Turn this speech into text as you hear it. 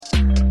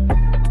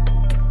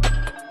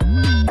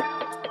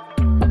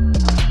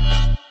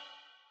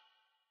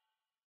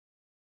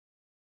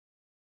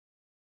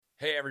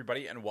Hey,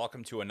 everybody, and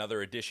welcome to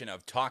another edition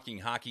of Talking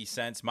Hockey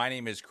Sense. My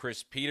name is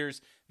Chris Peters.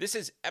 This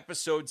is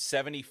episode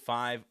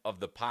 75 of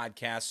the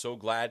podcast. So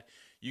glad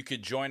you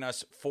could join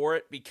us for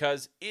it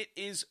because it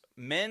is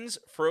Men's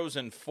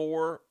Frozen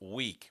 4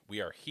 week.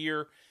 We are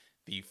here.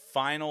 The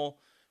final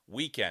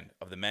weekend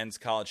of the men's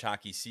college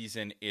hockey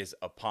season is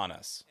upon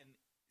us. And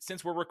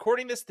since we're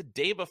recording this the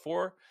day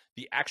before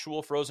the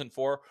actual Frozen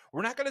Four,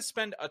 we're not going to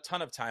spend a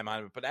ton of time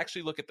on it, but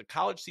actually look at the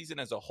college season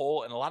as a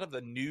whole and a lot of the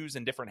news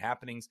and different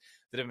happenings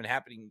that have been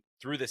happening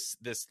through this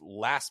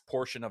last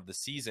portion of the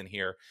season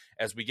here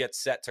as we get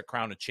set to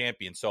crown a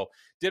champion. So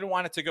didn't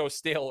want it to go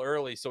stale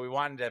early, so we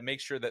wanted to make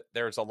sure that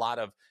there's a lot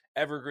of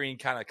evergreen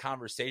kind of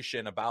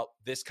conversation about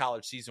this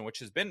college season, which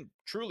has been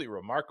truly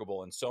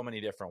remarkable in so many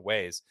different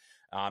ways.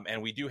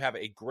 And we do have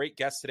a great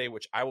guest today,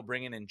 which I will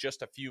bring in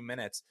just a few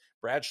minutes.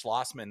 Brad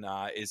Schlossman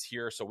is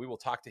here, so we will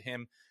talk to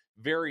him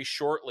very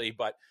shortly.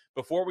 But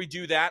before we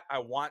do that, I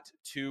want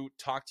to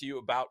talk to you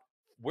about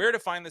where to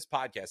find this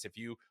podcast. If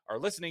you are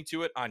listening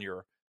to it on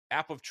your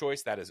app of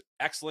choice, that is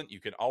excellent.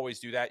 You can always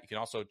do that. You can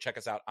also check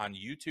us out on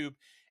YouTube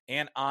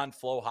and on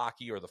Flow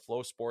Hockey or the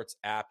Flow Sports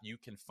app. You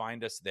can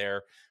find us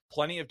there.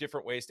 Plenty of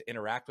different ways to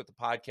interact with the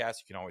podcast.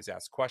 You can always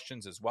ask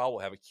questions as well.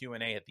 We'll have a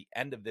Q&A at the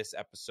end of this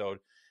episode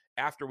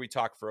after we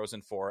talk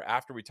Frozen Four,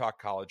 after we talk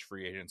college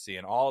free agency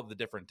and all of the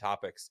different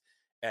topics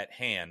at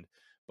hand.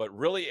 But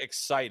really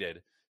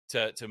excited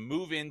to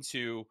move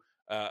into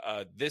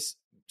this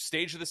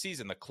stage of the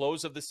season, the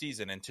close of the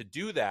season. And to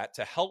do that,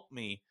 to help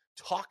me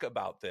talk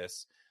about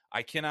this,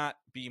 I cannot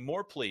be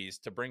more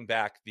pleased to bring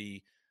back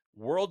the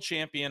world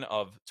champion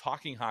of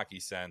Talking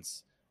Hockey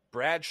Sense,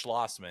 Brad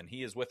Schlossman.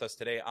 He is with us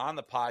today on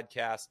the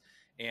podcast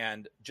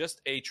and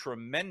just a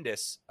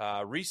tremendous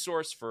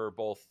resource for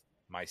both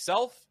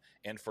myself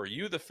and for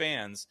you, the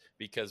fans,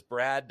 because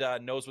Brad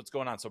knows what's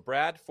going on. So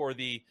Brad, for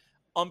the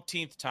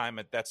umpteenth time,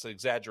 that's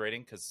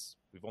exaggerating because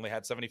we've only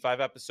had 75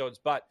 episodes,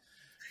 but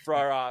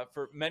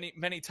for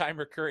many time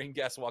recurring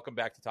guests, welcome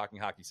back to Talking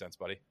Hockey Sense,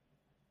 buddy.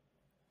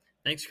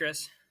 Thanks,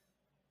 Chris.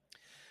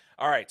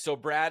 All right, so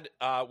Brad,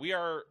 we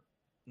are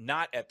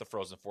not at the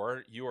Frozen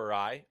Four, you or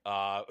I,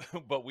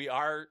 but we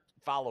are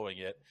following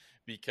it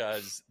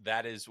because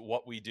that is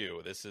what we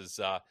do. This is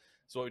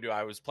what we do.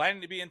 I was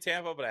planning to be in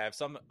Tampa, but I have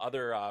some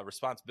other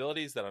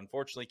responsibilities that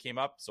unfortunately came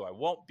up, so I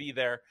won't be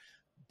there.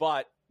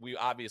 But we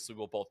obviously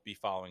will both be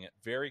following it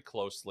very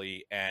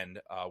closely, and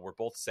we're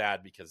both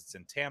sad because it's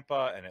in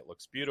Tampa and it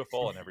looks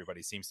beautiful and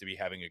everybody seems to be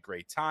having a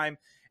great time,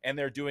 and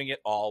they're doing it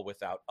all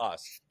without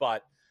us.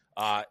 But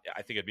I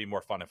think it'd be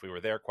more fun if we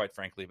were there, quite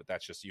frankly, but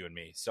that's just you and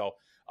me. So,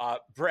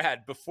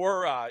 Brad,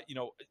 before,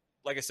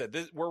 like I said,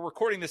 we're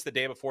recording this the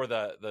day before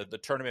the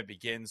tournament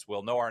begins.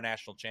 We'll know our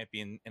national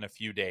champion in a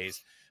few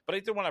days, but I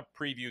did want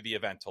to preview the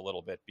event a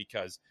little bit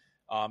because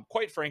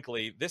quite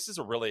frankly, this is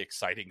a really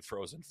exciting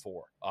Frozen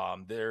Four.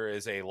 There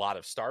is a lot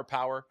of star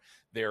power.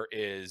 There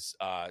is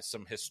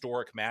some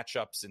historic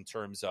matchups in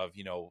terms of,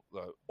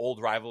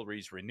 old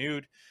rivalries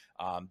renewed.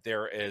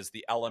 There is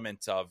the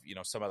element of,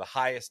 some of the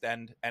highest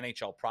end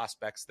NHL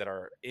prospects that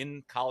are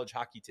in college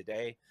hockey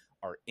today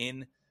are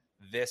in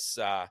this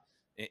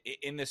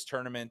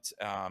tournament.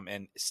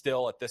 And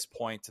still at this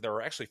point, there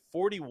are actually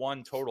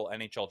 41 total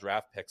NHL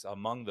draft picks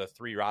among the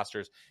three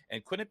rosters,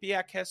 and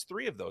Quinnipiac has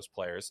 3 of those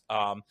players.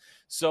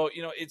 So,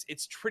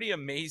 it's pretty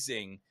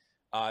amazing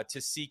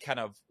to see kind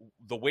of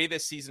the way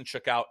this season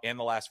shook out and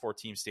the last 4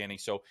 teams standing.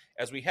 So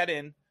as we head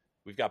in,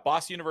 we've got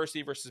Boston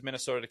University versus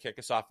Minnesota to kick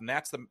us off, and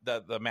that's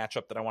the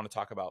matchup that I want to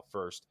talk about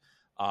first.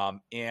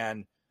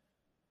 And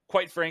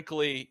quite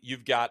frankly,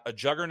 you've got a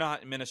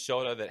juggernaut in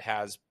Minnesota that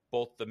has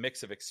both the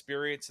mix of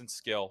experience and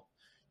skill.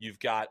 You've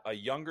got a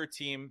younger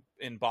team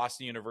in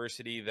Boston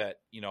University that,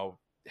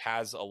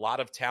 has a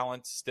lot of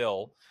talent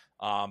still,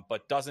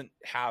 but doesn't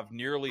have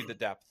nearly the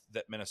depth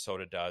that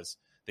Minnesota does.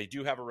 They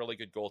do have a really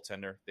good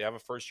goaltender. They have a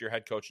first-year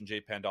head coach in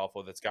Jay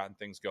Pandolfo that's gotten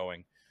things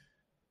going.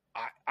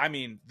 I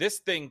mean, this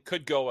thing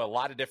could go a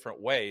lot of different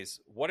ways.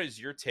 What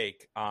is your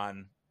take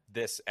on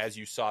this as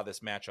you saw this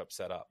matchup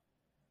set up?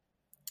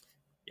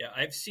 Yeah,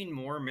 I've seen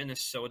more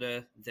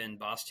Minnesota than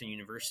Boston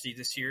University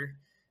this year.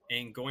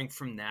 And going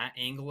from that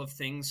angle of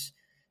things,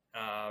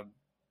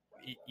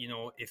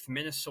 if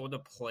Minnesota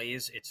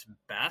plays its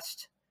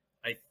best,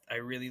 I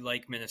really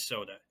like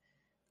Minnesota.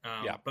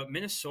 But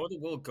Minnesota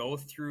will go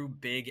through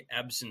big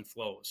ebbs and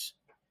flows.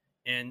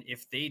 And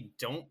if they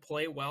don't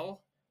play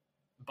well,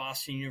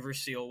 Boston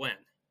University will win.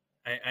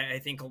 I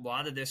think a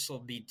lot of this will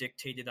be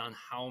dictated on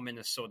how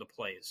Minnesota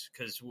plays.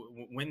 Because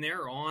when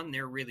they're on,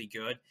 they're really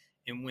good.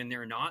 And when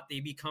they're not, they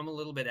become a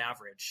little bit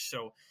average.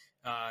 So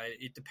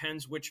it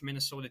depends which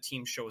Minnesota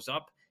team shows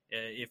up.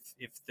 If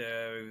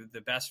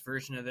the best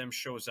version of them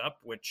shows up,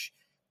 which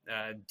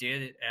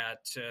did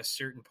at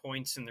certain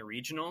points in the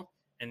regional,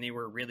 and they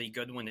were really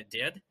good when it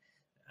did,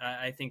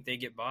 I think they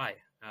get by.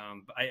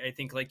 But I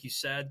think, like you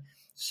said,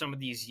 some of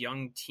these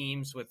young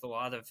teams with a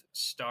lot of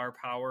star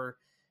power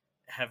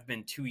have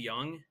been too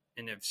young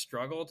and have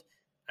struggled.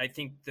 I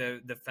think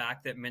the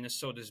fact that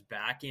Minnesota's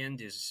back end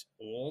is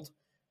old,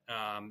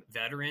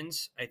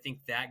 veterans, I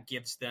think that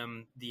gives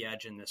them the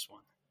edge in this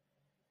one.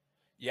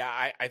 Yeah,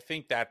 I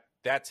think that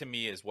to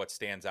me is what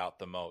stands out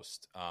the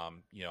most.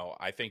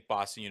 I think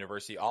Boston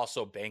University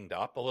also banged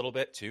up a little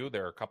bit too.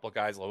 There are a couple of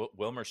guys.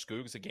 Wilmer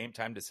Skoog's a game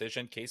time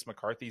decision. Case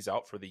McCarthy's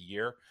out for the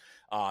year.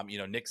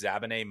 Nick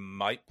Zabanet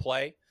might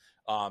play.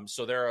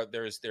 So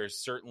there's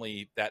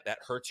certainly that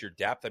hurts your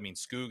depth. I mean,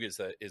 Skoog is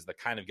the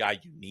kind of guy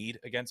you need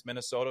against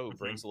Minnesota, who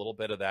brings a little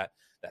bit of that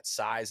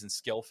size and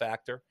skill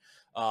factor.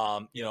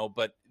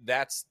 But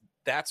that's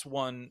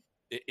one.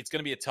 It's going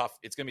to be a tough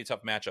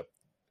matchup.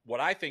 What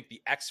I think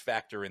the X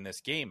factor in this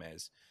game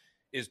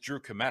is Drew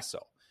Comesso.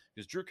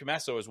 Because Drew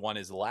Comesso has won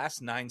his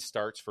last 9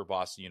 starts for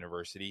Boston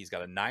University. He's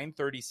got a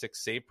 .936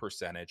 save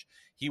percentage.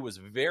 He was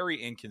very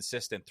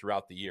inconsistent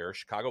throughout the year.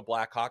 Chicago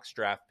Blackhawks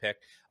draft pick,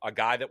 a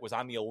guy that was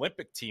on the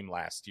Olympic team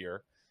last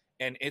year.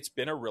 And it's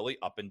been a really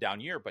up and down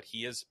year, but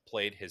he has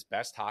played his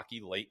best hockey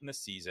late in the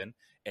season.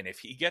 And if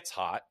he gets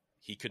hot,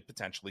 he could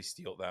potentially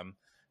steal them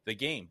the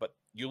game. But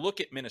you look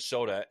at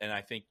Minnesota, and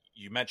I think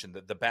you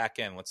mentioned the back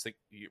end. Let's think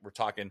we're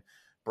talking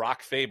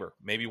Brock Faber,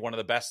 maybe one of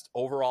the best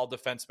overall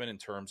defensemen in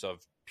terms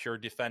of pure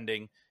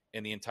defending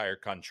in the entire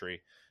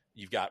country.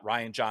 You've got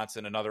Ryan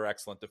Johnson, another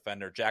excellent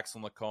defender.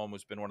 Jackson Lacombe,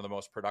 who's been one of the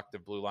most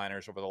productive blue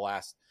liners over the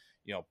last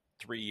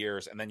 3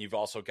 years. And then you've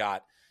also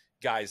got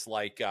guys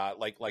like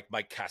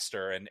Mike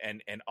Kester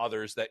and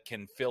others that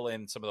can fill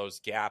in some of those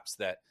gaps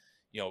that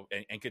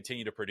and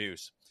continue to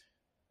produce.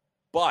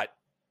 But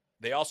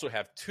they also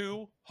have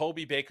 2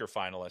 Hobey Baker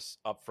finalists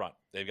up front.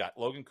 They've got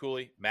Logan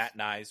Cooley, Matt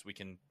Nyes. We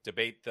can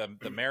debate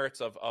the merits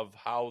of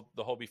how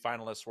the Hobey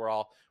finalists were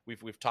all.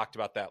 We've talked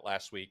about that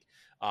last week.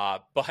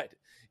 But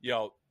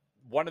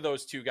one of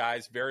those 2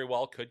 guys very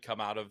well could come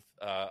out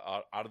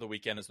of the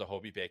weekend as the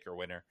Hobey Baker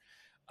winner.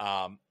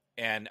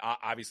 And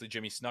obviously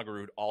Jimmy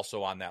Snuggerud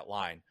also on that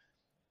line.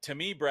 To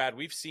me, Brad,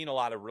 we've seen a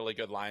lot of really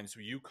good lines.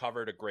 You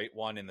covered a great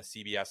one in the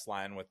CBS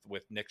line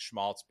with Nick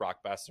Schmaltz,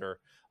 Brock Besser,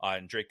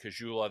 and Drake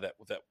Kajula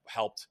that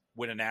helped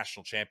win a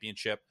national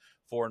championship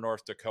for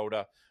North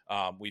Dakota.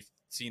 We've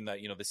seen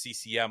the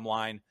CCM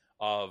line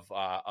of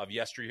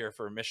yesteryear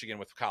for Michigan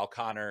with Kyle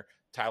Connor,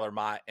 Tyler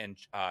Mott, and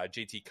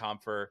JT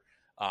Comfer.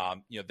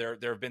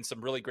 There have been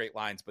some really great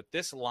lines, but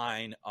this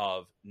line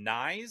of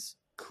Nyes,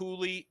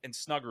 Cooley, and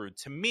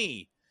Snuggerud to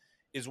me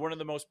is one of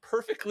the most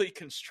perfectly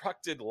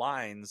constructed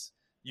lines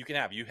you can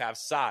have. You have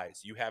size,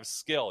 you have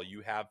skill,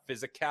 you have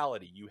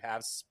physicality, you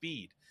have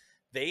speed.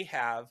 They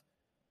have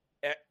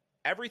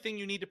everything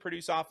you need to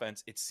produce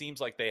offense. It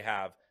seems like they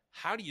have.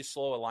 How do you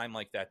slow a line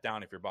like that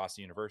down if you're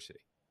Boston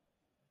University?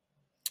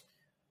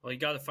 Well, you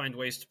got to find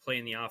ways to play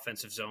in the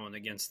offensive zone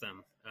against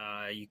them.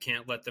 You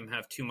can't let them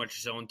have too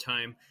much zone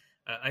time.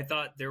 I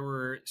thought there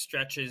were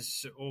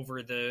stretches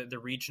over the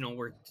regional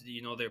where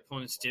the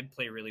opponents did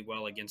play really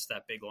well against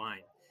that big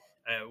line.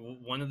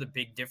 One of the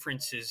big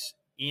differences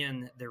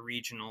in the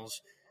regionals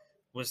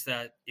was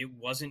that it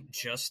wasn't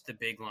just the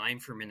big line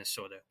for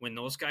Minnesota. When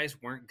those guys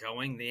weren't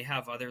going, they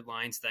have other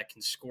lines that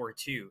can score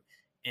too.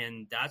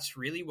 And that's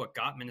really what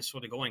got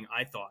Minnesota going,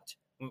 I thought.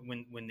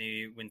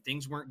 When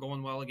things weren't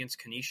going well against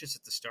Canisius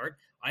at the start,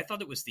 I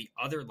thought it was the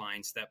other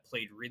lines that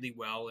played really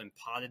well and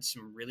potted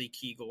some really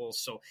key goals.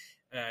 So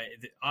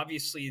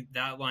obviously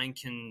that line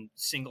can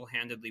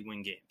single-handedly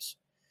win games.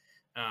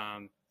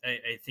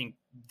 I think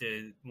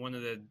one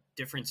of the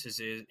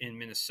differences in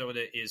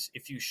Minnesota is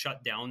if you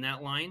shut down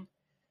that line,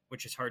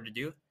 which is hard to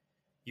do,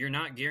 you're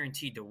not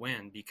guaranteed to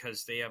win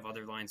because they have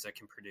other lines that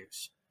can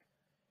produce.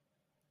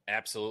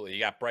 Absolutely. You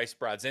got Bryce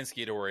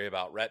Brodzinski to worry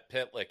about, Rhett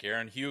Pitlick,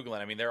 Aaron Huglin.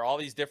 I mean, there are all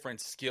these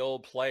different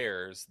skilled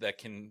players that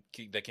can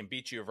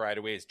beat you a variety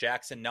of ways.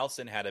 Jackson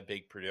Nelson had a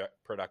big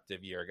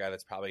productive year, a guy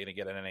that's probably going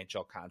to get an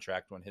NHL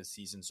contract when his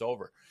season's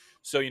over.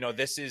 So,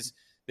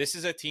 this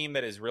is a team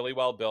that is really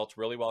well built,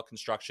 really well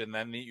constructed. And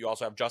then you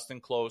also have Justin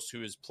Close,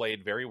 who has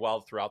played very well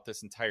throughout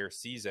this entire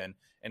season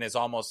and has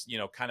almost,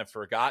 kind of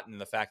forgotten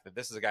the fact that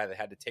this is a guy that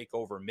had to take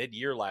over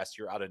mid-year last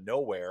year out of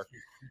nowhere.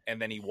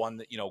 And then he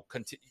won,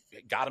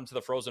 got him to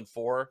the Frozen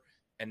Four,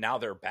 and now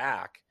they're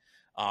back.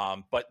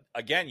 But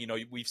again,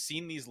 we've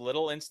seen these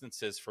little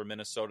instances for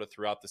Minnesota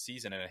throughout the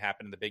season, and it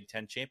happened in the Big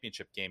Ten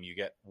championship game. You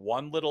get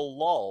one little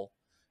lull,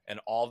 and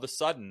all of a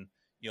sudden,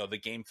 the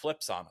game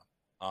flips on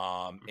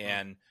them.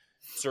 And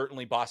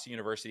certainly Boston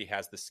University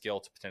has the skill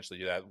to potentially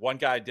do that. One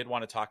guy I did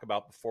want to talk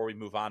about before we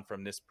move on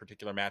from this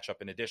particular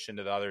matchup, in addition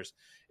to the others,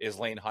 is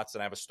Lane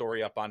Hudson. I have a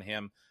story up on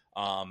him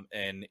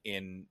and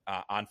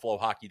on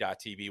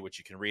flowhockey.tv, which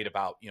you can read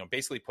about,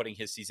 basically putting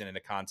his season into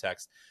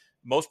context.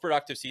 Most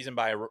productive season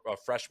by a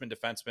freshman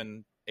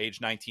defenseman age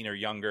 19 or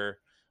younger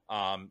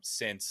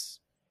since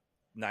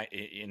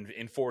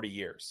in 40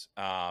 years.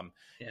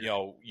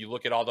 You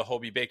look at all the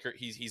Hobey Baker,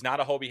 he's not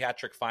a Hobey hat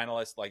trick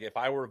finalist. Like, if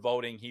I were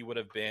voting, he would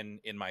have been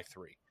in my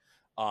 3.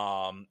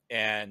 I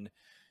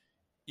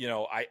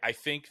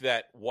think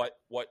that what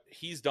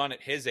he's done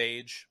at his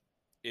age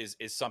is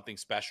something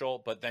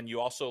special, but then you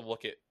also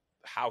look at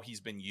how he's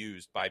been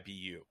used by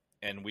BU.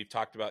 And we've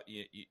talked about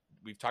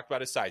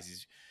his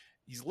size.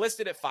 He's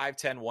listed at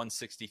 5'10",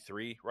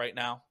 163 right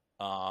now.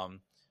 And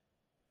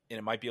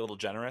it might be a little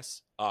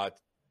generous. But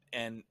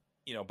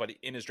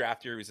in his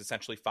draft year, he was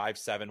essentially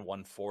 5'7",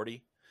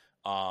 140.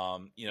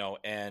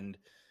 And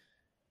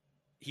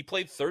he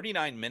played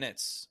 39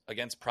 minutes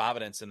against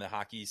Providence in the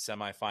hockey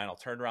semifinal,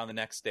 turned around the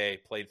next day,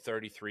 played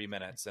 33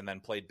 minutes, and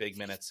then played big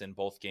minutes in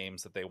both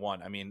games that they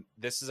won. I mean,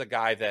 this is a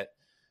guy that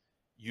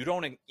you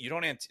don't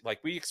like.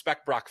 We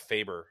expect Brock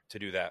Faber to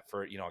do that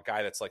for, a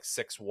guy that's like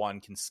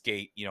 6'1", can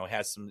skate,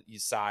 has some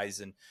size,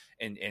 and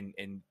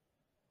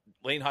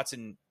Lane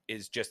Hutson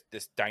is just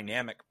this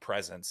dynamic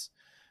presence.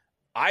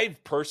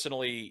 I've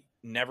personally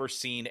never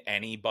seen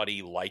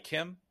anybody like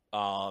him.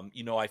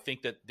 I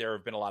think that there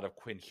have been a lot of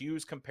Quinn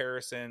Hughes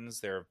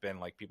comparisons. There have been,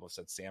 like, people have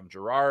said Sam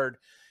Girard,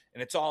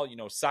 and it's all,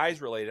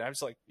 size related. I'm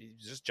just like,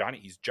 he's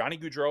Johnny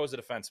Gaudreau as a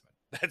defenseman.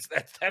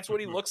 That's what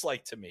he looks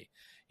like to me.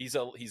 He's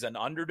an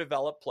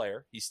underdeveloped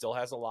player. He still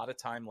has a lot of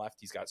time left.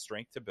 He's got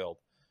strength to build,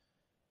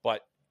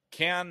 but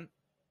can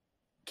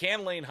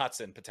Lane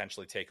Hutson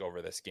potentially take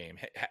over this game?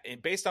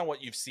 Based on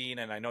what you've seen,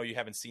 and I know you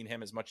haven't seen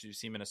him as much as you've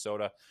seen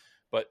Minnesota,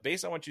 but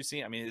based on what you've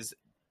seen, I mean,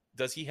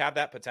 does he have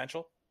that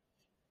potential?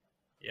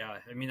 Yeah,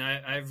 I mean,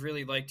 I've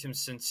really liked him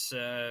since.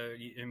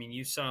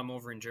 You saw him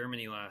over in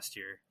Germany last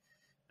year.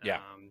 Yeah,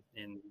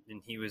 and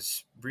he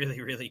was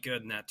really, really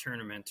good in that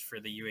tournament for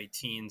the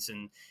U18s,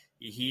 and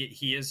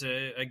he is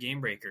a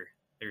game breaker.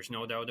 There's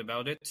no doubt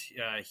about it.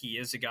 He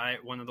is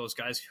one of those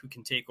guys who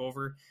can take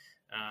over.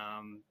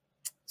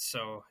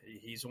 So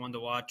he's one to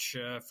watch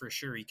for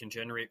sure. He can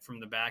generate from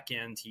the back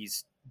end.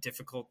 He's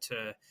difficult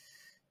to,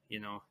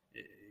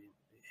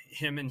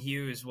 him and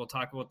Hughes, we'll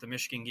talk about the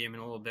Michigan game in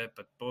a little bit,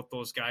 but both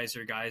those guys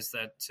are guys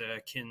that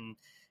can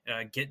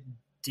get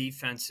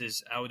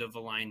defenses out of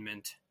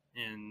alignment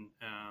and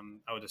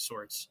out of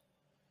sorts.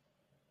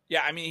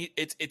 Yeah, I mean,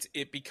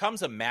 it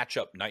becomes a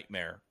matchup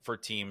nightmare for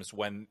teams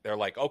when they're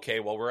like, okay,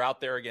 well, we're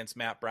out there against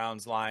Matt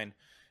Brown's line.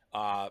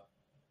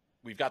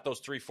 We've got those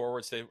three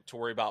forwards to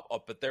worry about,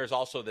 but there's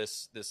also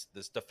this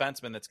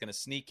defenseman that's going to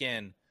sneak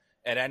in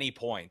at any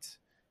point,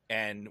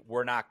 and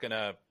we're not going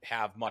to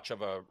have much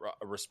of a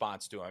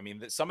response to him. I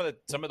mean, some of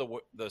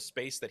the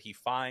space that he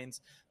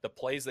finds, the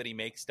plays that he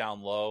makes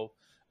down low.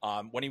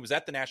 When he was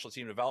at the National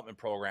Team Development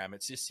Program,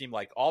 it just seemed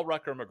like all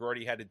Rutger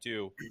McGroarty had to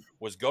do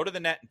was go to the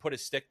net and put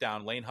his stick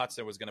down. Lane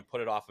Hutson was going to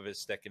put it off of his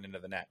stick and into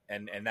the net.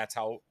 And that's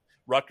how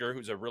Rutger,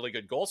 who's a really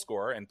good goal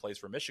scorer and plays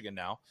for Michigan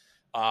now,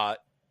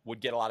 would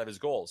get a lot of his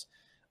goals.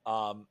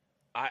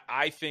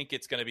 I think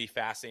it's going to be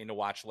fascinating to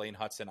watch Lane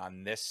Hutson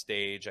on this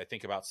stage. I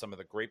think about some of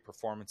the great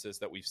performances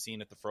that we've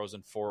seen at the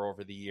Frozen Four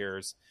over the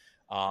years.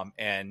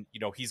 And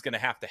he's going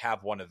to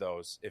have one of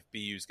those if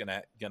BU's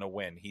going to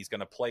win. He's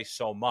going to play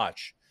so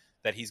much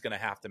that he's going to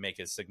have to make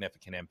a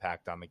significant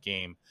impact on the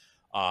game.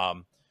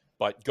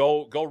 But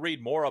go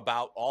read more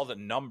about all the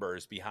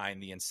numbers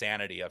behind the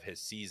insanity of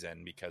his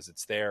season, because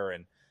it's there.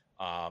 And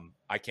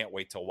I can't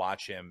wait to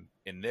watch him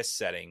in this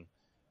setting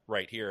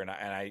right here. And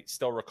I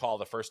still recall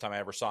the first time I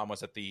ever saw him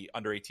was at the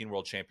Under-18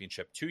 World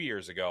Championship 2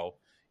 years ago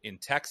in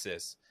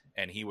Texas.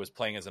 And he was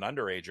playing as an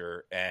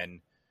underager.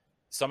 And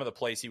some of the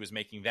plays he was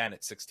making then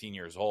at 16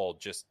 years old,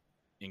 just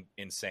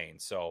insane.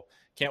 So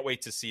can't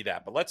wait to see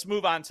that. But let's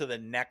move on to the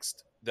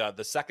next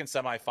the second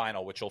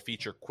semifinal, which will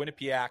feature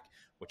Quinnipiac,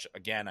 which,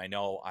 again, I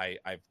know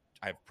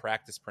I've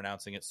practiced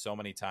pronouncing it so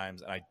many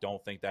times, and I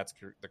don't think that's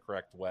the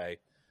correct way,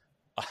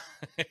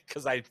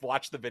 because I've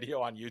watched the video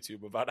on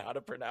YouTube about how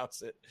to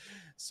pronounce it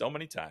so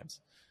many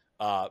times.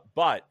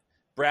 But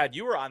Brad,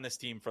 you were on this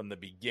team from the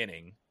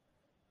beginning.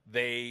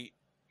 They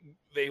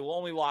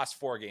only lost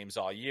 4 games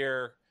all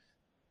year.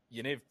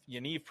 Yaniv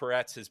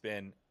Peretz has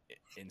been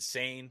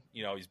insane.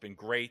 He's been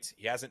great.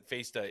 He hasn't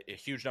faced a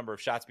huge number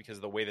of shots because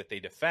of the way that they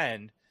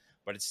defend,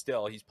 but it's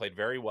still, he's played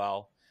very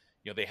well.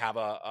 They have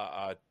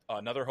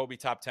another Hobie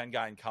top 10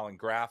 guy in Colin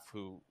Graff,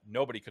 who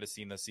nobody could have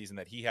seen this season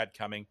that he had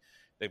coming.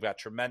 They've got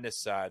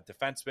tremendous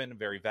defensemen,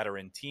 very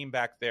veteran team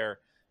back there.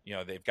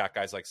 They've got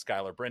guys like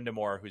Skylar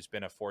Brindamore, who's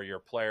been a 4-year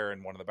player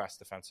and one of the best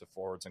defensive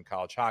forwards in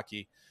college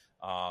hockey.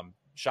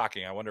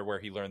 Shocking. I wonder where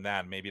he learned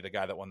that. Maybe the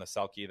guy that won the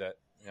Selke that,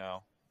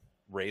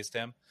 raised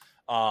him.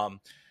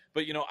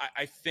 But,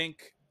 I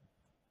think,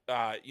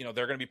 they're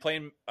going to be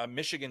playing a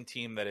Michigan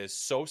team that is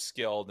so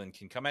skilled and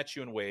can come at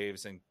you in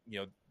waves and,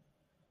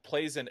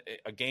 plays in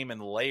a game in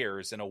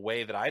layers in a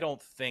way that I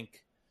don't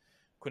think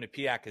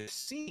Quinnipiac has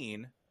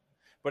seen.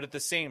 But at the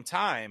same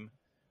time,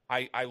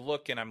 I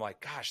look and I'm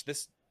like, gosh,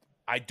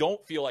 I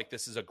don't feel like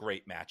this is a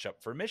great matchup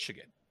for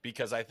Michigan,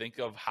 because I think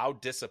of how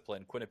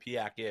disciplined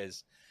Quinnipiac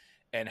is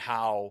and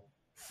how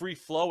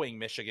free-flowing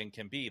Michigan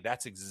can be.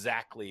 That's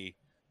exactly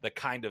the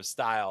kind of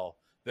style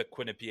that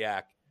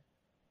Quinnipiac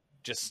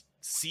just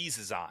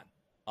seizes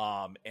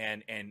on,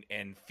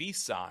 and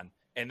feasts on,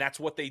 and that's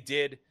what they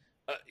did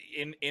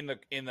in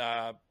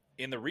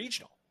the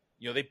regional.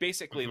 They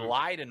basically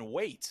lied in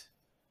wait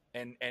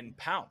and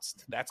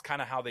pounced. That's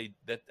kind of how I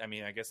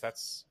guess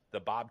that's the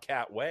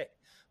Bobcat way,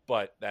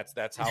 but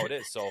that's how it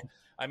is. So,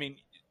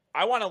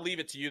 I want to leave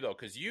it to you though,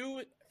 because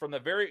you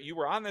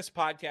were on this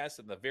podcast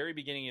at the very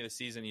beginning of the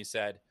season. You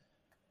said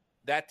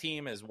that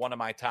team is one of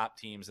my top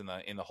teams in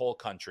the whole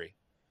country.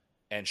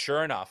 And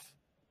sure enough,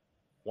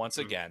 once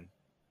again,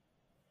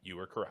 you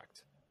were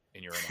correct.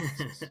 in your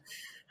analysis.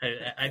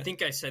 I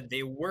think I said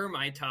they were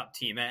my top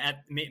team.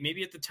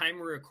 Maybe at the time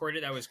we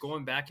recorded, I was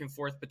going back and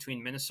forth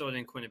between Minnesota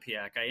and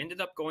Quinnipiac. I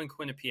ended up going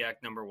Quinnipiac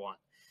number one.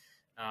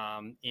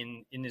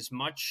 In as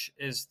much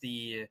as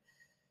the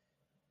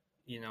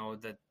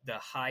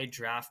high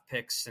draft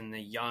picks and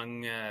the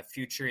young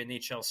future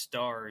NHL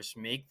stars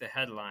make the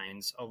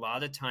headlines, a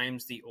lot of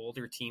times the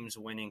older teams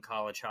win in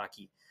college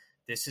hockey.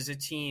 This is a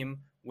team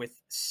with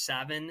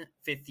 7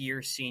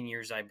 fifth-year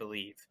seniors, I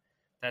believe.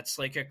 That's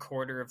like a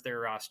quarter of their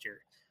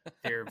roster.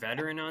 They're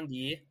veteran on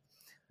D.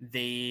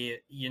 They,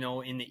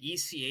 in the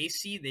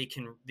ECAC,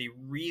 they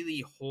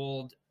really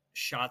hold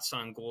shots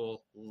on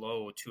goal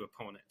low to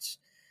opponents.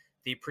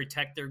 They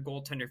protect their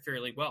goaltender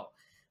fairly well.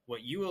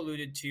 What you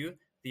alluded to,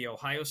 the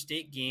Ohio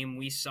State game,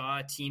 we saw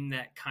a team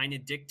that kind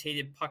of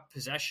dictated puck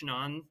possession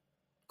on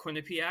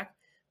Quinnipiac,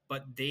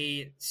 but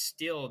they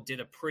still did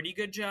a pretty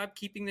good job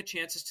keeping the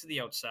chances to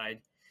the outside.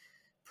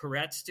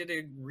 Peretz did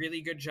a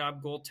really good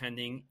job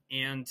goaltending,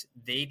 and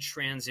they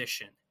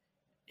transition.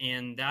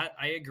 And that,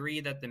 I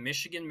agree that the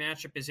Michigan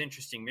matchup is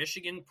interesting.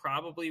 Michigan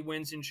probably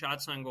wins in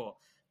shots on goal.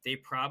 They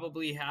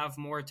probably have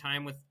more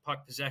time with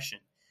puck possession.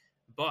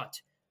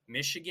 But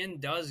Michigan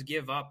does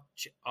give up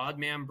odd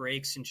man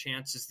breaks and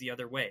chances the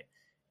other way.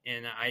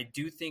 And I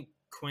do think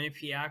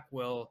Quinnipiac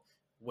will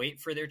wait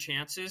for their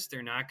chances.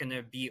 They're not going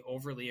to be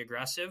overly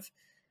aggressive,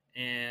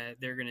 and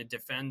they're going to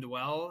defend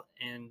well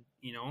and,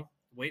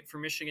 wait for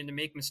Michigan to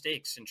make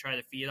mistakes and try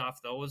to feed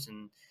off those.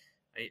 And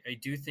I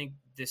do think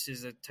this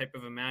is a type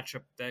of a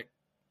matchup that,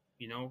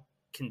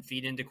 can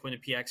feed into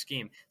Quinnipiac's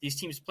game. These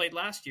teams played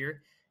last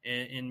year,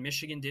 and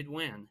Michigan did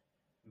win.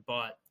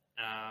 But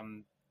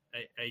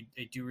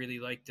I do really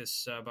like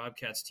this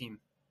Bobcats team.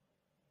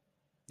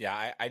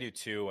 Yeah, I do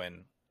too.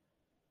 And,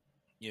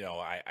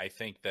 I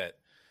think that,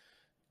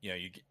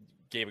 you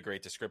gave a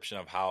great description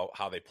of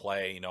how they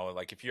play.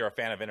 Like if you're a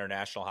fan of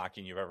international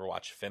hockey and you've ever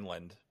watched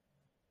Finland,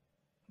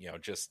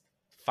 just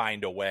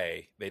find a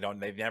way. They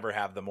never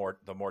have the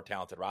more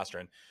talented roster.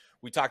 And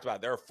we talked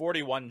about, there are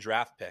 41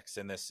 draft picks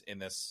in this,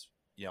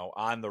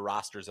 on the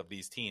rosters of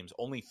these teams.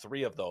 Only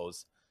 3 of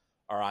those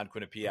are on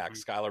Quinnipiac.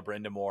 Mm-hmm. Skylar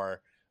Brindamore,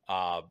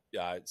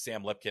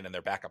 Sam Lipkin, and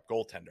their backup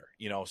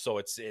goaltender. So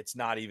it's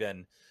not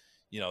even,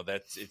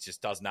 that it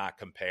just does not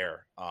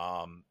compare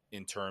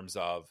in terms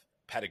of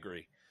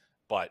pedigree.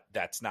 But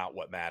that's not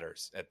what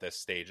matters at this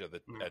stage of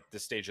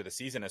the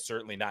season, and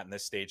certainly not in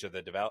this stage of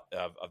the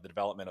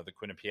development of the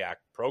Quinnipiac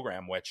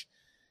program, which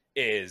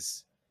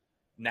is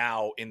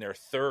now in their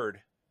third,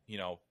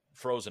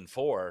 Frozen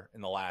Four in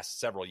the last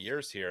several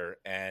years here,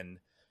 and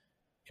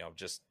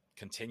just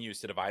continues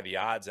to defy the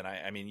odds. And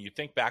I mean, you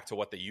think back to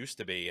what they used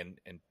to be, and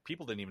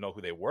people didn't even know who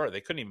they were.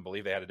 They couldn't even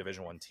believe they had a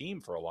Division I team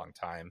for a long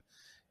time,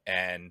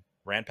 and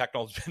Rand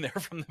Pecknold's been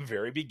there from the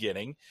very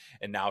beginning,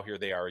 and now here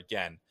they are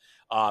again.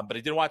 But I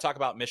didn't want to talk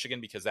about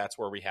Michigan because that's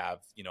where we have,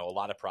 a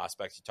lot of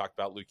prospects. You talked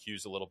about Luke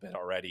Hughes a little bit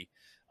already,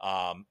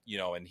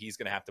 and he's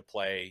going to have to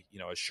play,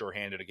 as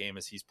sure-handed a game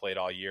as he's played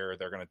all year.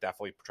 They're going to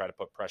definitely try to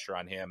put pressure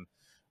on him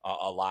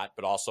a lot,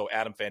 but also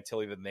Adam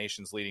Fantilli, the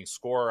nation's leading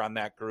scorer on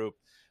that group.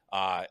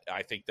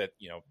 I think that,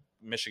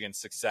 Michigan's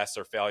success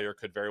or failure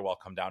could very well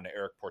come down to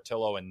Eric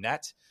Portillo in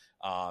net.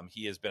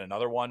 He has been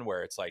another one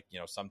where it's like,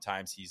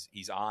 sometimes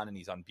he's on and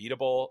he's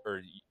unbeatable,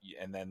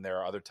 and then there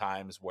are other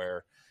times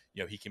where,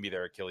 he can be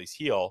their Achilles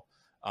heel.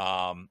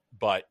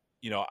 But,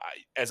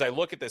 as I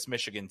look at this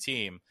Michigan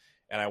team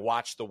and I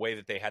watch the way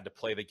that they had to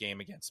play the game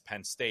against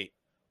Penn State,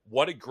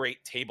 what a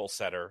great table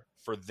setter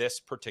for this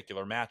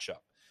particular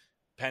matchup.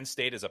 Penn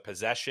State is a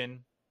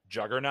possession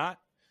juggernaut.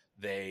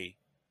 They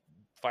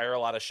fire a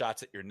lot of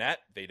shots at your net.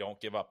 They don't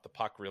give up the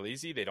puck real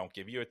easy. They don't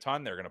give you a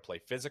ton. They're going to play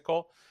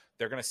physical.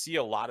 They're going to see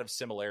a lot of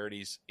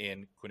similarities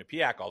in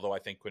Quinnipiac, although I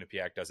think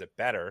Quinnipiac does it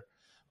better.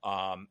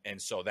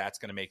 And so that's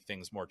going to make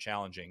things more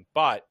challenging.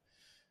 But,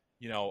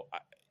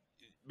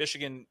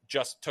 Michigan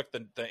just took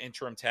the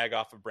interim tag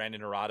off of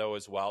Brandon Arado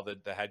as well,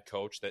 the head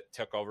coach that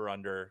took over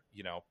under,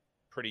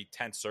 pretty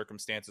tense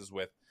circumstances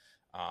with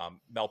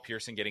Mel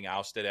Pearson getting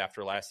ousted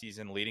after last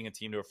season, leading a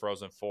team to a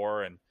Frozen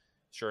Four. And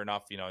sure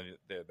enough,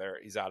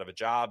 he's out of a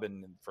job,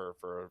 and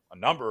for a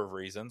number of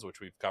reasons, which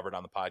we've covered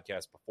on the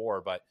podcast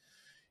before. But,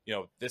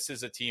 this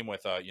is a team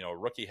with a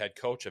rookie head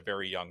coach, a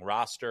very young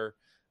roster,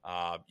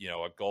 a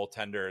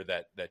goaltender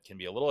that can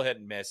be a little hit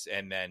and miss.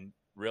 And then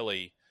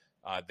really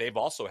they've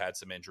also had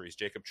some injuries.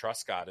 Jacob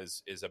Truscott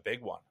is a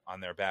big one on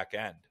their back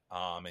end.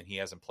 And he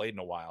hasn't played in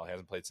a while. He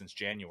hasn't played since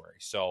January.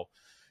 So,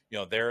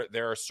 there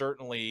are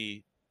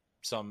certainly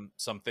some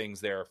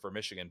things there for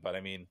Michigan, but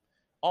I mean,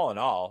 all in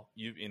all,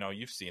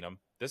 you've seen them.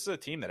 This is a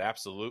team that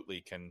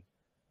absolutely can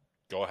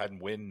go ahead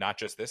and win not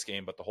just this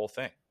game, but the whole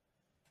thing.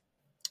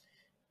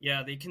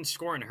 Yeah, they can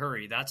score in a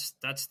hurry. That's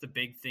the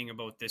big thing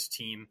about this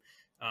team.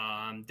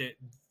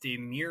 They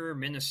mirror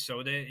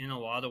Minnesota in a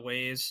lot of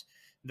ways.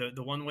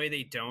 The one way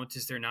they don't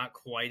is they're not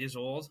quite as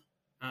old,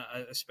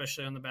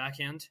 especially on the back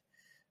end.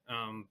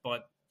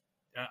 But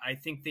I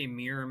think they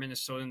mirror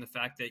Minnesota in the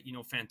fact that,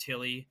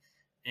 Fantilli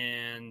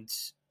and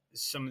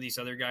some of these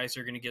other guys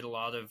are going to get a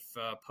lot of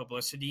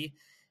publicity.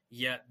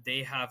 Yet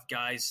they have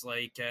guys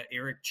like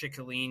Eric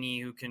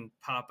Ciccolini who can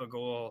pop a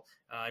goal.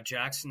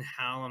 Jackson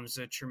Hallam's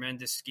a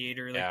tremendous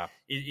skater. Like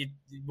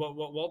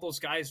while those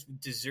guys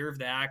deserve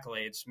the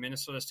accolades,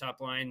 Minnesota's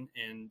top line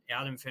and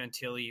Adam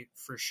Fantilli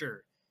for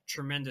sure,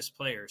 tremendous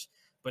players.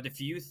 But if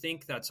you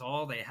think that's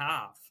all they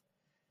have,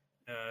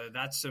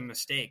 that's a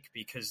mistake,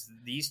 because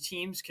these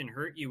teams can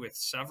hurt you with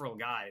several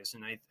guys.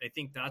 And I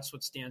think that's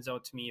what stands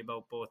out to me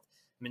about both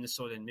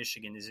Minnesota and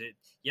Michigan is it,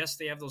 yes,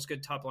 they have those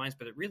good top lines,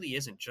 but it really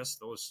isn't just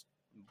those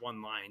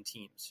one line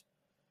teams.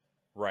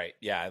 Right.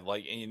 Yeah.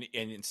 Like,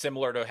 and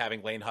similar to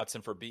having Lane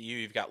Hudson for BU,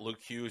 you've got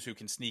Luke Hughes who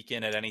can sneak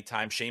in at any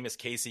time. Seamus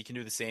Casey can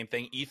do the same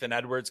thing. Ethan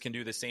Edwards can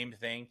do the same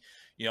thing.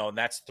 And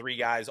that's 3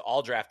 guys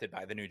all drafted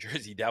by the New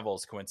Jersey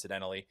Devils,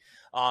 coincidentally.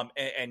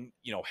 And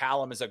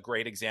Hallam is a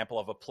great example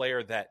of a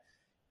player that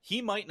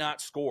he might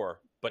not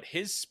score, but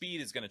his speed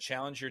is going to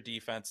challenge your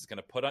defense. It's going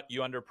to put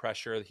you under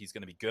pressure. He's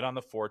going to be good on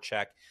the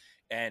forecheck.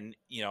 And,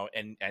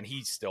 and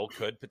he still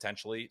could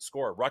potentially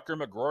score. Rutger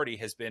McGroarty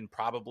has been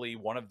probably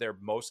one of their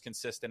most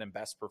consistent and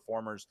best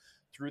performers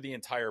through the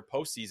entire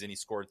postseason. He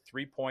scored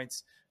 3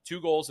 points,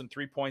 2 goals and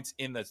 3 points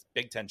in the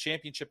Big Ten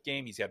championship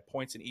game. He's had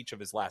points in each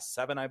of his last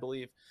 7, I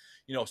believe.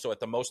 So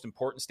at the most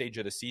important stage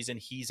of the season,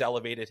 he's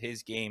elevated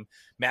his game.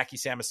 Mackie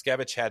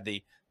Samoskevich had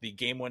the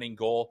game-winning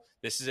goal.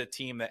 This is a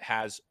team that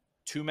has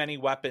too many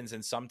weapons,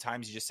 and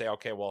sometimes you just say,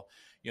 okay, well,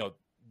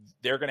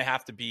 they're going to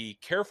have to be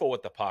careful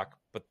with the puck,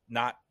 but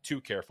not too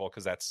careful,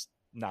 because that's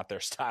not their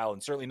style,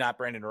 and certainly not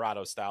Brandon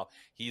Dorado's style.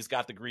 He's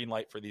got the green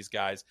light for these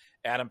guys.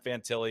 Adam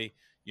Fantilli,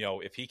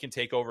 if he can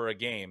take over a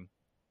game,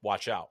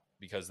 watch out,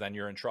 because then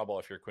you're in trouble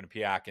if you're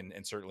Quinnipiac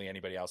and certainly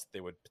anybody else that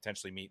they would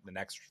potentially meet in the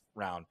next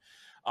round.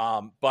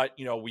 But,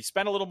 we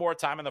spent a little more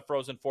time in the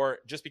Frozen Four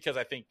just because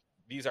I think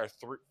these are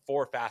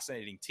 4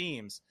 fascinating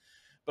teams.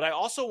 But I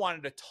also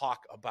wanted to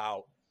talk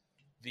about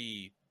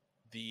the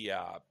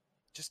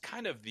just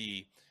kind of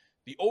the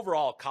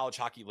overall college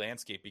hockey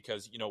landscape,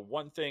 because,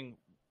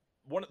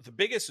 one of the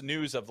biggest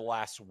news of the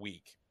last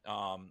week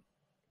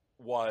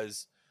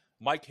was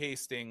Mike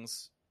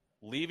Hastings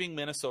leaving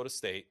Minnesota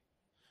State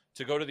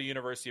to go to the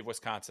University of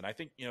Wisconsin. I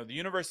think, the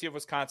University of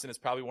Wisconsin is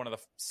probably one of the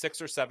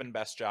 6 or 7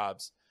 best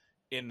jobs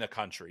in the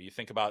country. You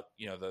think about,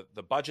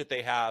 the budget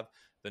they have,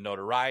 the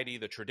notoriety,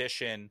 the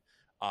tradition,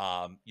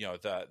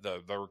 the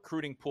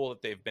recruiting pool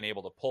that they've been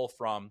able to pull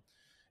from.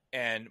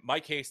 And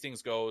Mike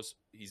Hastings goes,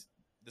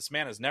 this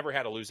man has never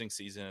had a losing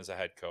season as a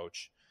head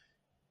coach,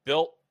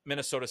 built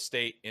Minnesota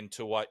State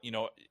into what,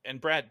 and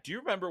Brad, do you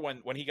remember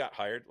when he got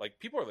hired? Like,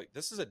 people are like,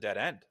 this is a dead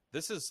end.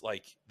 This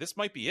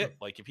might be it.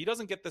 Like, if he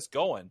doesn't get this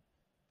going,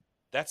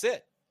 that's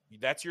it.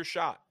 That's your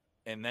shot.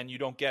 And then you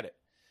don't get it.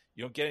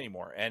 You don't get any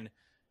more. And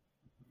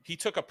he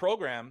took a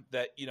program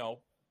that,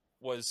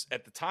 was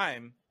at the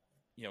time,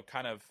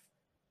 kind of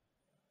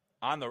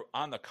on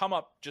the come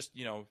up, just,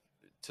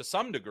 to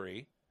some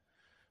degree,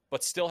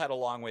 but still had a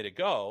long way to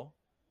go.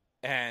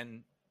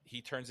 And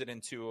he turns it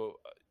into,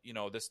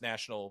 this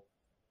national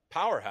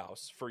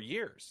powerhouse for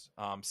years.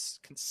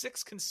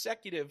 6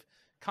 consecutive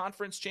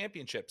conference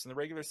championships in the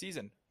regular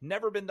season.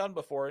 Never been done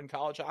before in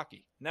college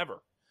hockey.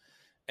 Never.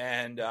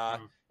 And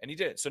he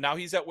did it. So now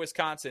he's at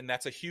Wisconsin.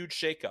 That's a huge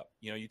shakeup.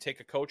 You take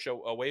a coach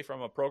away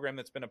from a program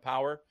that's been a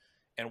power.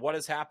 And what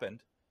has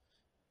happened?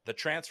 The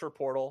transfer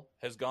portal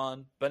has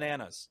gone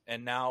bananas.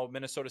 And now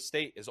Minnesota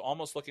State is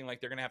almost looking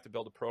like they're going to have to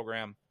build a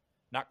program,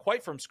 not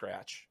quite from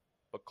scratch,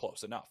 but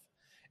close enough.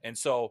 And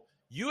so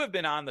you have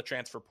been on the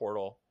transfer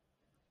portal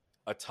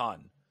a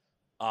ton,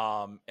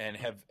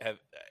 and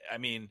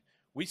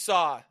we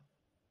saw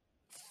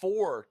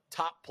 4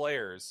 top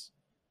players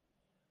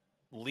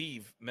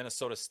leave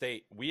Minnesota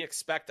State. We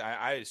expect,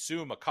 I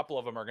assume a couple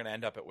of them are going to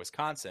end up at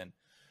Wisconsin,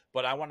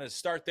 but I wanted to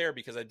start there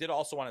because I did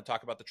also want to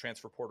talk about the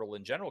transfer portal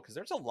in general, because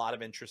there's a lot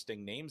of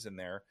interesting names in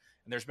there,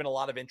 and there's been a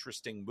lot of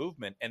interesting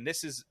movement. And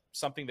this is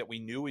something that we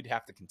knew we'd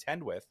have to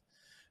contend with,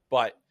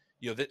 but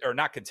or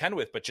not contend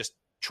with, but just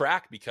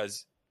track,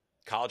 because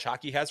college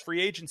hockey has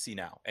free agency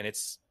now. And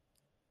it's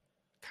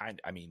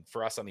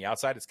for us on the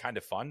outside, it's kind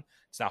of fun.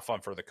 It's not fun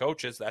for the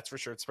coaches, that's for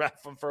sure. It's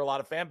not fun for a lot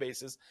of fan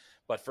bases,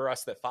 but for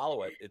us that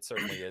follow it, it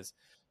certainly is.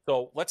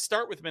 So let's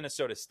start with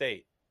Minnesota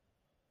State.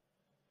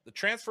 The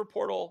transfer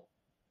portal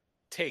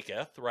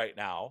taketh right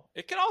now.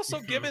 It can also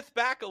giveth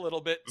back a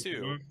little bit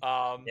too.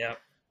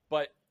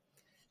 But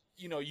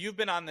you've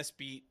been on this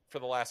beat for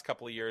the last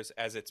couple of years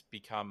as it's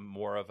become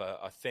more of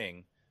a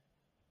thing.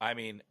 I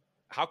mean,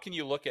 how can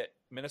you look at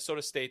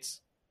Minnesota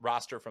State's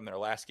roster from their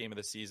last game of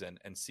the season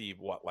and see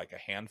like a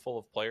handful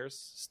of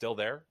players still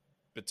there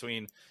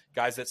between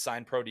guys that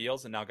signed pro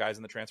deals and now guys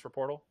in the transfer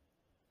portal?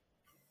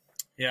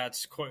 Yeah,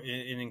 it's quite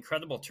an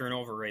incredible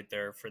turnover right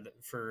there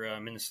for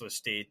Minnesota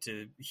State.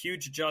 A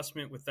huge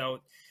adjustment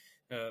without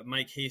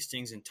Mike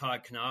Hastings and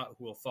Todd Knott,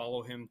 who will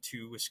follow him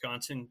to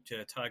Wisconsin.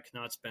 Todd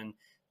Knott's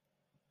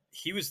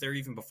he was there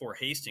even before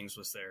Hastings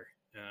was there.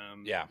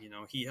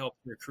 He helped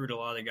recruit a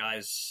lot of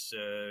guys.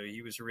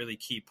 He was a really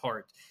key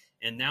part.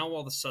 And now all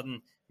of a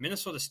sudden,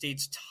 Minnesota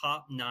State's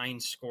top 9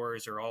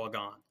 scorers are all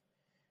gone.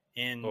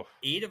 And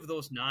 8 of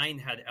those 9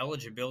 had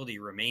eligibility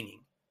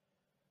remaining.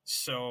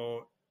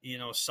 So,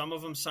 some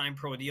of them signed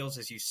pro deals,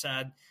 as you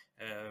said.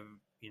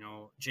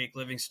 Jake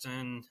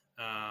Livingston,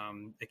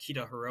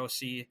 Akita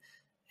Hirose,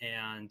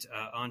 and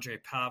Andre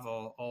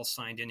Pavel all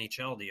signed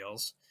NHL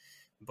deals.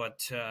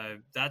 But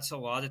that's a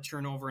lot of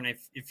turnover, and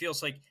it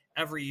feels like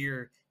every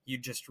year you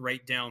just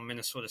write down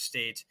Minnesota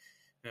State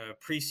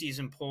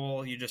preseason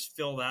poll. You just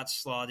fill that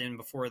slot in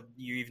before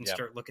you even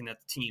start looking at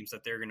the teams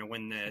that they're going to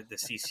win the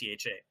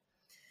CCHA.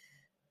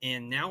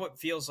 And now it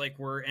feels like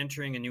we're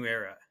entering a new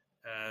era.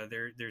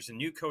 There's a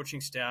new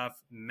coaching staff,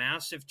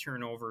 massive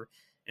turnover,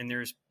 and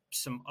there's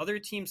some other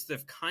teams that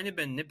have kind of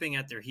been nipping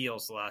at their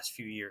heels the last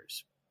few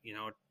years.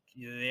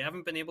 They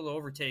haven't been able to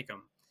overtake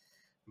them,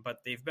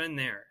 but they've been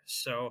there.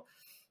 So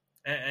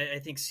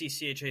I think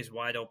CCHA is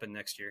wide open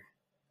next year.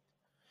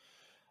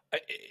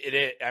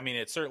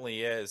 It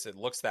certainly is. It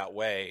looks that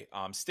way.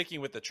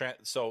 Sticking with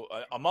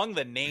among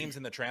the names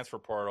in the transfer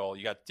portal,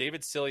 you got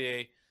David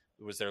Cillier,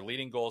 who was their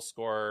leading goal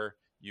scorer.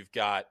 You've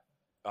got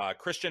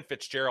Christian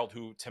Fitzgerald,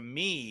 who to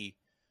me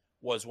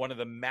was one of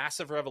the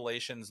massive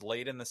revelations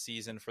late in the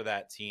season for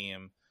that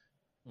team.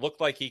 Looked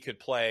like he could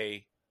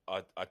play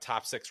a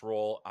top 6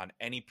 role on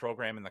any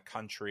program in the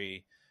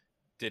country.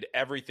 Did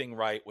everything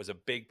right, was a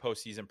big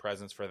postseason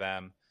presence for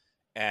them,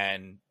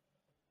 and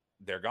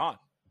they're gone.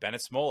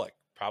 Bennett Smolik,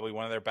 probably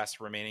one of their best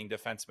remaining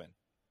defensemen,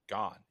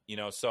 gone.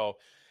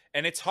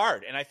 And it's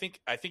hard. And I think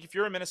if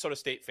you're a Minnesota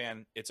State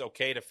fan, it's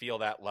okay to feel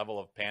that level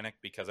of panic,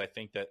 because I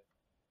think that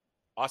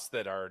us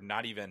that are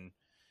not even,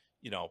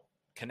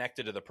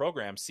 connected to the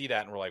program see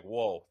that and we're like,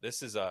 whoa,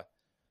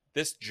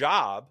 this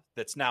job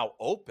that's now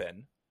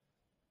open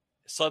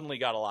suddenly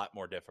got a lot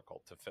more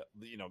difficult to fill,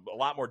 a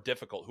lot more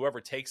difficult.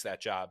 Whoever takes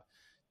that job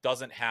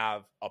doesn't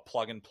have a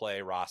plug and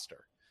play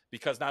roster,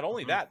 because not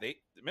only that,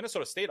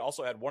 Minnesota State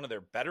also had one of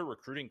their better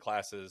recruiting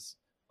classes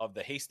of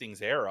the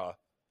Hastings era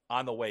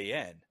on the way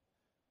in,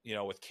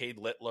 with Cade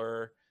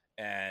Littler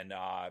and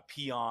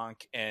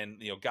Pionk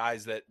and,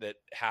 guys that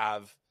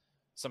have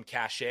some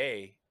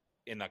cachet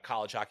in the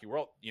college hockey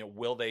world.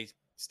 Will they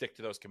stick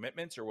to those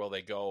commitments or will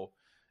they go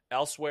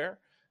elsewhere?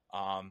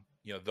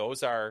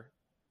 Those are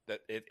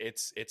that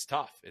it's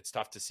tough. It's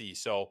tough to see.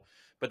 So,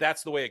 but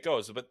that's the way it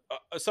goes. But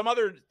some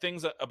other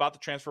things about the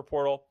transfer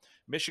portal,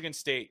 Michigan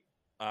State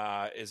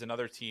is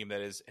another team that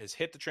has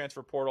hit the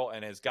transfer portal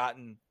and has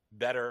gotten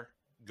better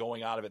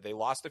going out of it. They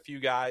lost a few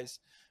guys,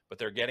 but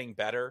they're getting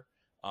better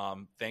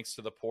thanks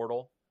to the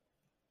portal.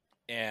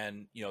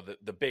 And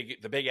the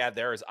big ad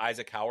there is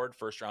Isaac Howard,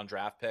 first round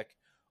draft pick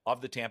of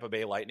the Tampa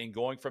Bay Lightning,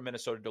 going from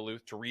Minnesota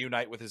Duluth to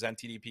reunite with his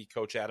NTDP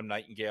coach Adam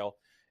Nightingale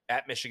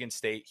at Michigan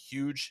State.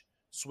 Huge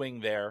swing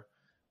there.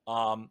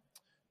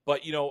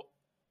 But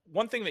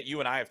one thing that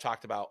you and I have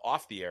talked about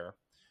off the air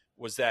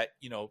was that,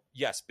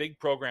 yes, big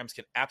programs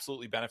can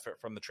absolutely benefit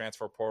from the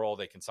transfer portal.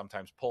 They can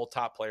sometimes pull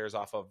top players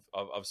off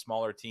of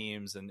smaller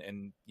teams,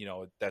 and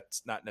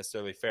that's not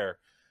necessarily fair.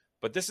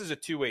 But this is a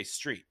two-way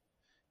street.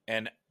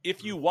 And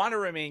if you want to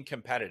remain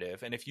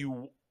competitive, and if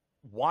you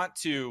want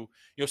to,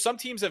 some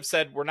teams have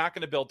said we're not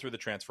going to build through the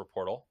transfer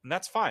portal, and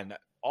that's fine.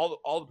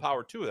 All the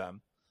power to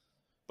them.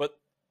 But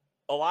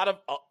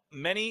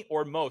many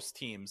or most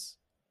teams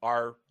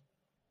are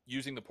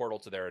using the portal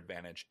to their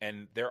advantage,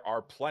 and there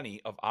are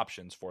plenty of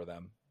options for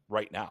them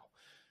right now.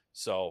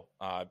 So,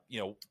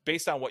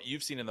 based on what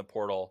you've seen in the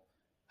portal,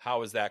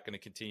 how is that going to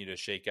continue to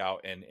shake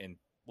out? And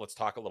let's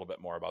talk a little bit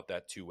more about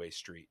that two-way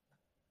street.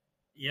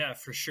 Yeah,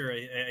 for sure.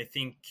 I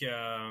think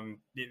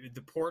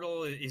the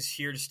portal is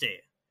here to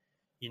stay.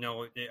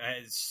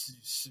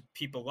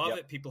 People love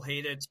it, people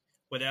hate it,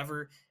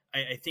 whatever.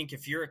 I think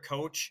if you're a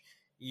coach,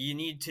 you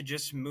need to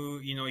just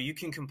move. You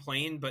can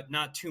complain, but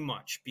not too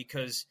much,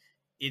 because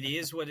it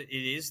is what it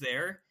is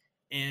there,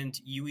 and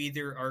you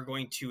either are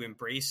going to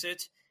embrace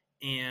it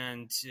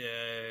and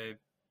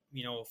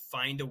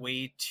find a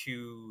way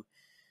to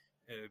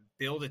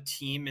build a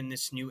team in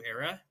this new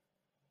era,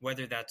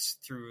 whether that's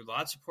through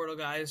lots of portal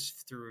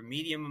guys, through a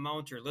medium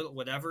amount or little,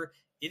 whatever.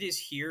 It is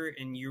here,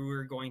 and you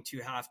are going to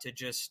have to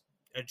just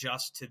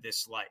adjust to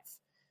this life.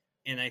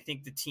 And I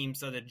think the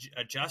teams that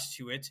adjust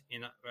to it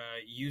and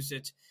use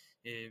it,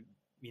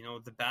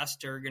 the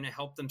best are going to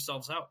help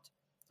themselves out.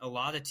 A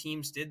lot of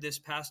teams did this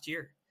past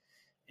year.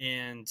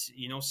 And,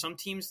 some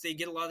teams, they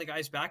get a lot of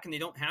guys back and they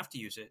don't have to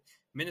use it.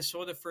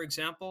 Minnesota, for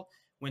example,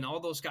 when all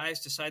those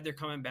guys decide they're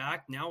coming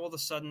back, now all of a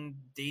sudden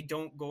they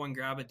don't go and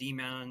grab a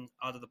D-man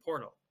out of the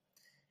portal.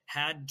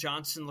 Had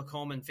Johnson,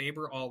 Lacombe, and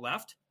Faber all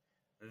left,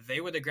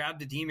 they would have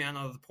grabbed a D-man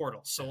out of the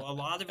portal. So a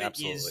lot of it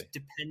is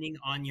depending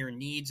on your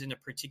needs in a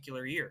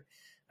particular year.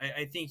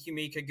 I think you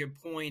make a good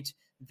point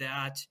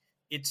that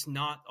it's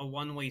not a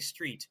one-way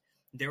street.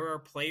 There are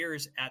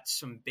players at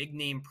some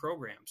big-name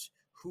programs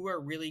who are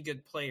really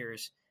good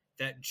players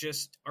that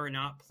just are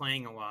not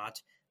playing a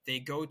lot. They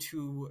go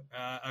to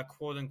a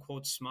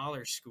quote-unquote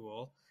smaller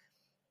school,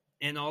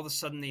 and all of a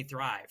sudden they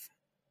thrive.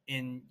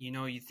 And,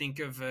 you think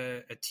of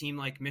a team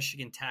like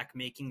Michigan Tech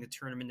making the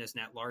tournament as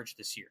an at-large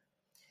this year.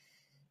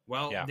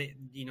 Well, Yeah.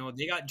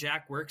 they got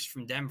Jack Works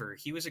from Denver.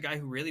 He was a guy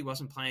who really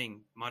wasn't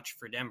playing much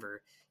for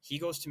Denver. He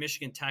goes to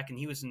Michigan Tech, and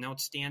he was an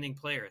outstanding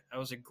player. That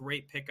was a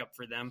great pickup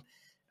for them,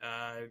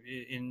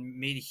 and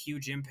made a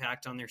huge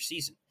impact on their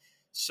season.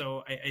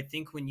 So I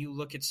think when you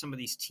look at some of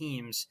these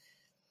teams,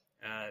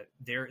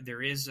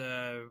 there is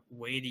a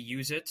way to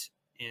use it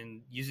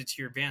and use it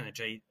to your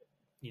advantage. I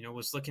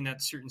was looking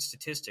at certain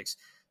statistics.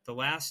 The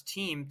last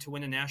team to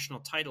win a national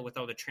title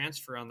without a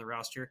transfer on the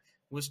roster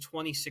was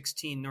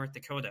 2016 North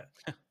Dakota.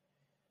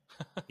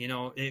 I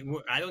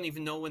don't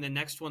even know when the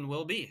next one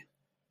will be.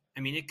 I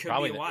mean, it could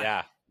Probably, be a while.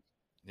 yeah.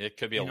 It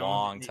could be a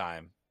long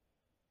time.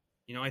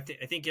 I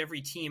think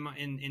every team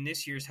in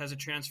this year's has a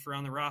transfer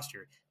on the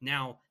roster.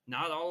 Now,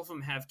 not all of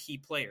them have key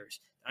players.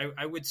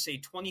 I would say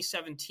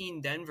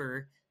 2017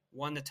 Denver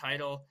won the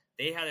title.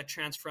 They had a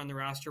transfer on the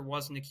roster,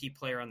 wasn't a key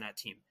player on that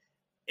team.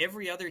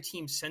 Every other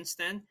team since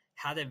then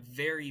had a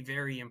very,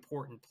 very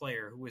important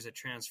player who was a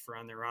transfer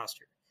on their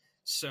roster.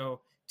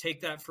 So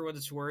take that for what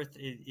it's worth.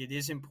 It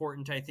is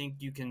important. I think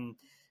you can,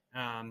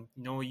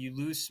 you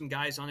lose some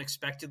guys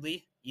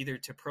unexpectedly, either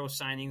to pro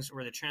signings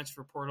or the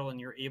transfer portal, and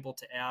you're able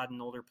to add an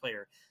older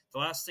player. The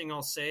last thing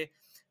I'll say,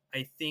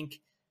 I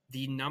think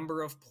the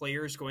number of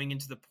players going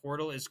into the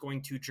portal is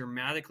going to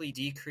dramatically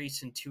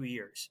decrease in 2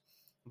 years.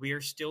 We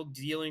are still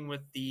dealing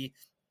with the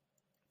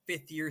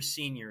fifth-year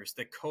seniors,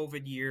 the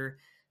COVID year.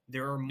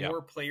 There are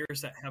more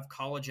players that have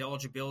college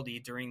eligibility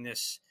during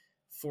this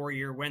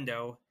 4-year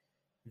window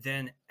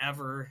than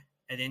ever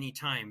at any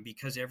time,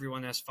 because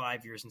everyone has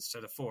 5 years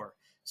instead of 4.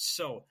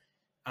 So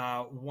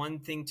one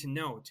thing to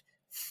note,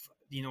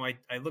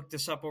 I looked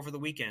this up over the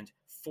weekend.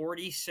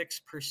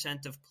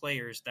 46% of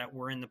players that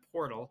were in the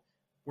portal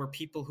were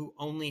people who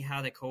only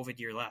had a COVID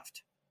year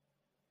left.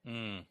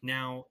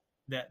 Now,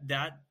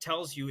 that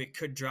tells you it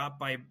could drop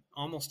by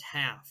almost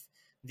half.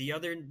 The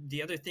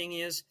other thing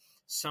is,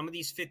 some of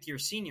these fifth-year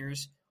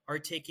seniors are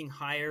taking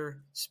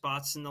higher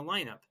spots in the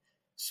lineup.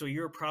 So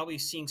you're probably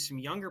seeing some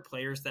younger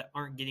players that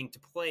aren't getting to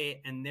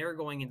play, and they're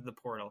going into the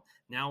portal.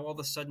 Now, all of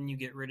a sudden, you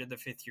get rid of the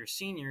fifth-year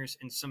seniors,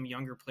 and some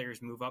younger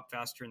players move up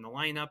faster in the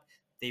lineup.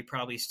 They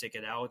probably stick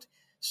it out.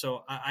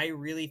 So I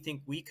really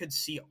think we could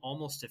see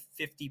almost a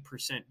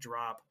 50%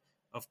 drop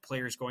of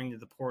players going to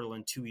the portal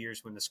in 2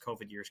 years when this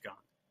COVID year's gone.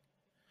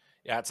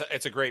 Yeah,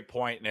 it's a great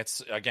point, and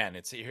it's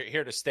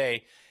here to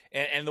stay.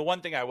 And the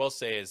one thing I will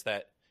say is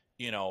that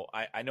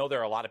I know there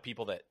are a lot of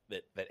people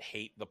that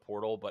hate the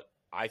portal, but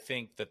I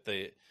think that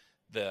the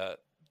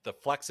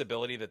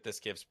flexibility that this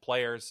gives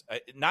players,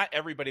 not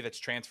everybody that's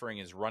transferring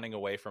is running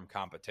away from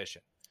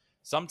competition.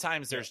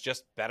 Sometimes there's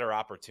just better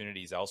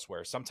opportunities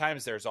elsewhere.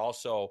 Sometimes there's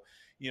also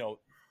it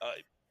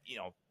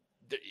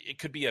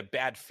could be a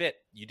bad fit.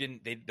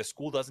 The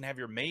school doesn't have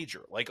your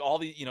major, like all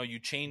the, you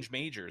change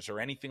majors or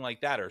anything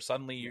like that, or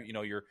suddenly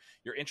you're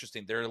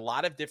interesting. There are a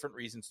lot of different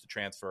reasons to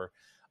transfer.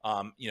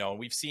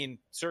 We've seen,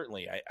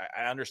 certainly,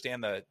 I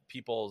understand the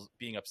people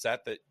being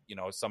upset that,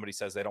 somebody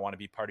says they don't want to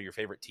be part of your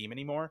favorite team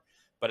anymore,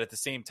 but at the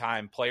same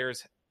time,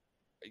 players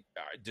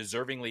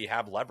deservingly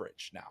have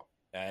leverage now.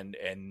 And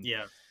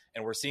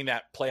we're seeing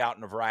that play out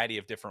in a variety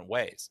of different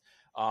ways.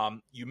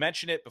 You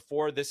mentioned it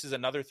before. This is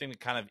another thing that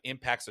kind of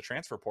impacts the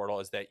transfer portal,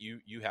 is that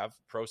you have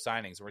pro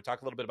signings. And we're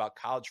talking a little bit about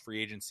college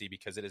free agency,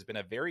 because it has been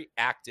a very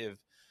active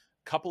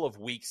couple of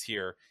weeks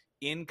here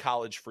in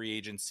college free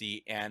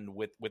agency and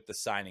with the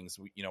signings.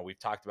 We've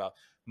talked about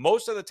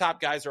most of the top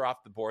guys are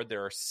off the board.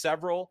 There are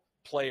several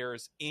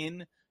players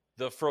in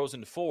the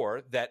Frozen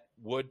Four that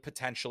would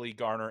potentially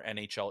garner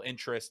NHL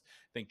interest.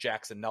 I think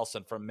Jackson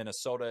Nelson from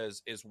Minnesota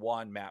is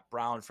one, Matt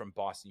Brown from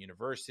Boston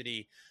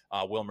University,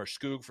 Wilmer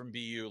Skoog from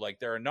BU. Like,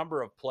 there are a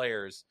number of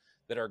players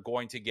that are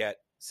going to get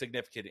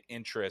significant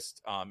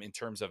interest in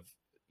terms of,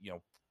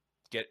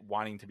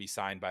 wanting to be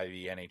signed by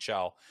the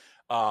NHL.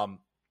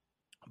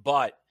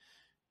 But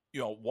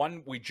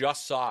one we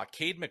just saw,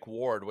 Cade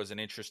McWard was an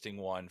interesting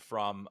one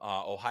from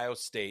Ohio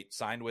State,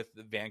 signed with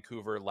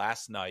Vancouver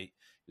last night.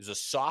 He was a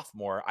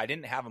sophomore. I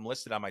didn't have him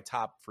listed on my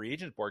top free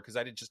agent board because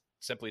I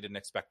simply didn't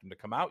expect him to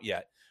come out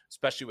yet,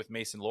 especially with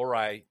Mason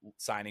Lohrei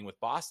signing with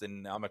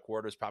Boston. Now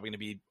McWard was probably going to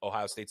be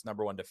Ohio State's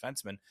number one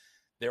defenseman.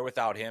 They're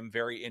without him.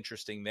 Very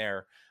interesting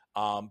there.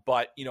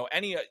 But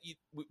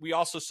we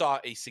also saw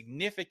a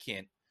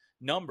significant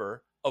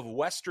number of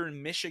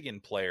Western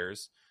Michigan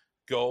players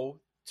go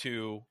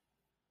to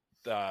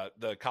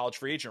the college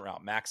free agent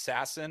route. Max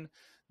Sasson,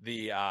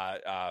 the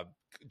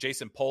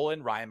Jason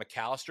Poland, Ryan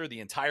McAllister,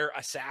 the entire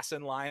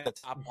assassin line, the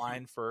top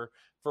line for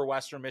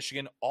Western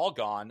Michigan, all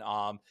gone.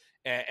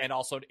 And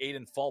also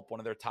Aiden Fulp, one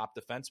of their top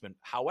defensemen.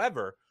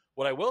 However,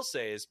 what I will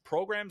say is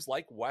programs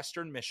like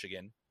Western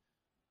Michigan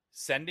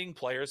sending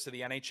players to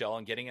the NHL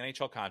and getting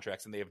NHL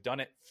contracts, and they have done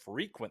it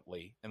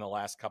frequently in the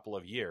last couple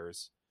of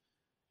years.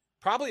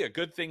 Probably a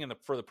good thing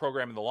for the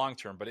program in the long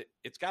term, but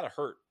it's got to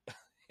hurt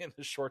in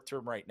the short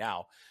term right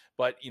now.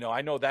 But,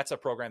 I know that's a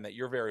program that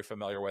you're very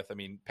familiar with. I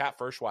mean, Pat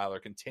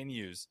Ferschweiler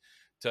continues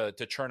to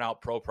churn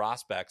out pro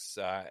prospects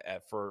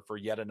for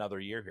yet another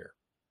year here.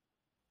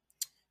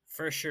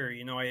 For sure.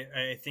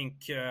 I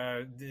think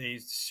they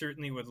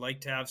certainly would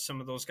like to have some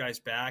of those guys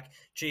back.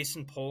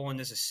 Jason Poland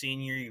is a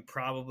senior. You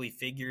probably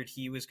figured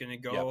he was going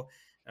to Yep. go.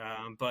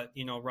 But,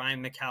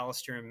 Ryan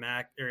McAllister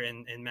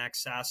and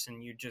Max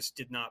Sasson, you just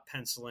did not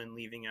pencil in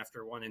leaving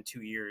after 1 and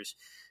 2 years.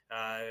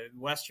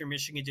 Western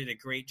Michigan did a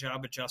great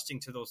job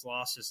adjusting to those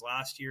losses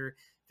last year.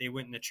 They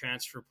went in the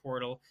transfer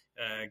portal,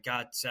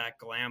 got Zach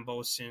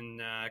Galambos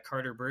and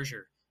Carter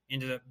Berger.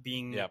 Ended up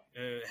being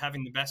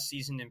having the best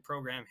season in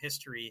program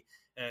history,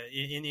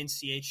 in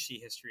NCHC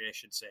history, I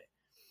should say.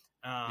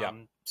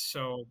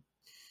 So,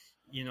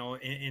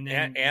 and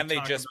then and they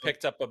just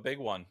picked up a big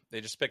one.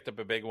 They just picked up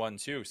a big one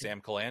too.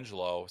 Sam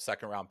Colangelo,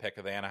 second round pick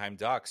of the Anaheim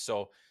Ducks.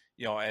 So,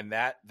 and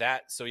that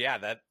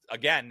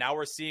again, now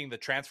we're seeing the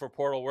transfer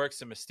portal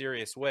works in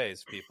mysterious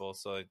ways, people.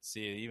 So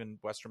see, even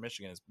Western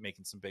Michigan is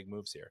making some big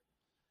moves here.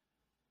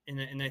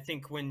 And I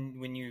think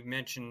when you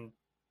mention,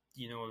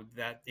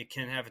 that it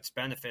can have its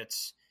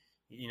benefits,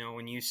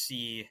 when you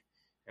see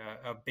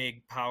a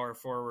big power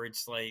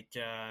forwards like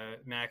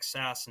Max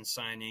Sasson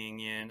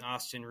signing and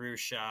Austin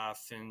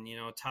Rushoff and,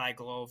 Ty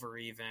Glover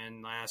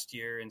even last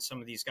year and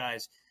some of these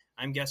guys,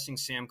 I'm guessing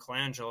Sam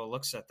Colangelo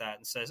looks at that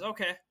and says,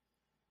 okay,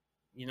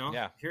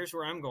 here's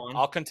where I'm going.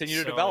 I'll continue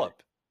to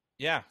develop.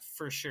 Yeah,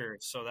 for sure.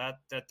 So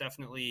that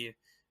definitely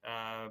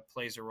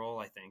plays a role,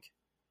 I think.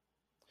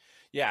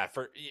 Yeah,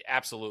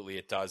 absolutely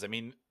it does. I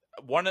mean,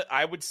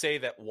 I would say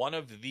that one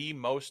of the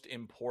most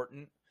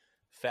important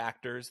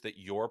factors that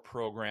your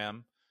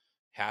program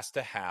has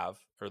to have,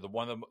 or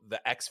one of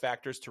the X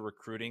factors to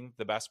recruiting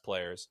the best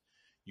players,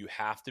 you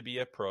have to be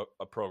a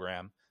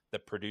program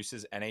that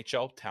produces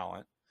NHL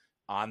talent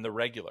on the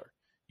regular.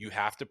 You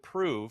have to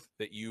prove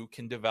that you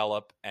can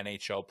develop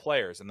NHL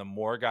players. And the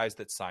more guys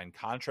that sign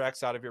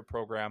contracts out of your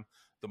program,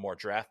 the more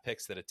draft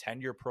picks that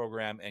attend your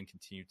program and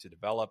continue to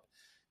develop,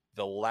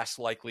 the less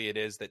likely it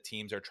is that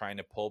teams are trying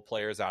to pull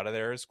players out of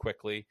there as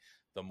quickly.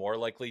 The more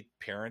likely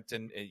parent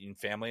and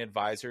family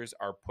advisors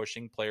are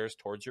pushing players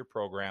towards your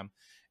program.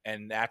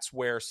 And that's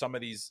where some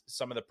of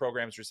the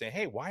programs are saying,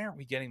 hey, why aren't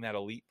we getting that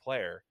elite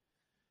player?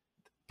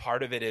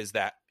 Part of it is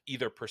that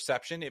either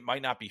perception, it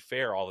might not be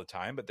fair all the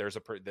time, but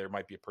there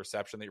might be a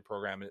perception that your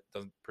program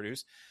doesn't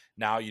produce.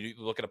 Now you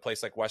look at a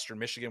place like Western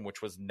Michigan,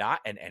 which was not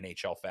an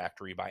NHL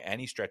factory by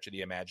any stretch of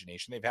the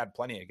imagination. They've had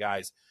plenty of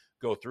guys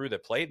go through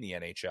that played in the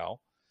NHL.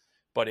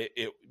 But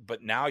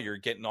but now you're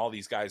getting all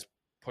these guys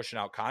pushing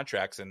out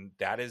contracts, and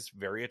that is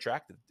very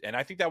attractive. And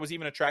I think that was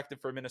even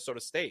attractive for Minnesota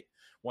State.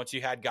 Once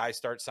you had guys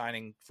start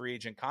signing free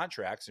agent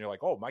contracts, and you're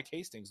like, oh, Mike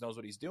Hastings knows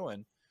what he's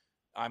doing,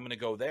 I'm going to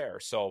go there.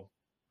 So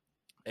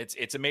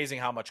it's amazing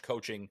how much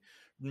coaching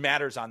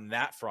matters on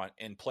that front,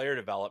 and player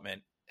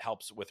development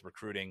helps with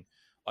recruiting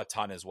a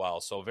ton as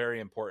well. So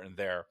very important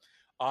there.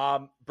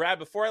 Brad,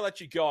 before I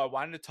let you go, I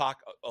wanted to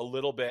talk a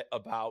little bit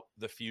about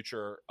the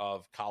future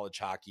of college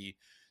hockey.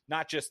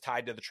 Not just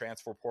tied to the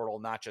transfer portal,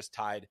 not just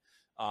tied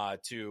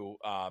to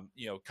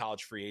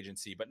college free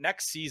agency, but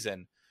next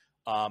season,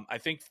 I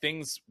think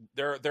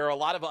there are a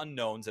lot of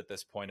unknowns at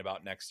this point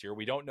about next year.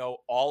 We don't know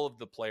all of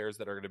the players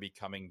that are going to be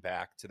coming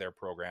back to their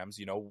programs.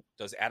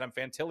 Does Adam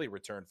Fantilli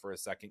return for a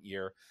second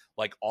year,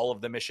 like all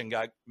of the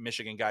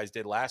Michigan guys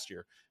did last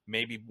year?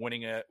 Maybe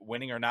winning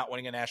or not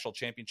winning a national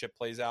championship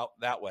plays out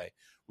that way.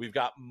 We've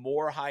got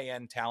more high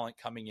end talent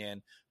coming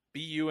in.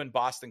 BU and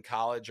Boston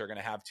College are going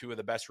to have two of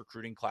the best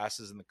recruiting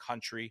classes in the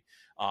country,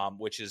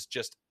 which is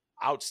just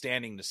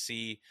outstanding to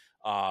see.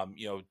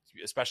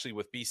 Especially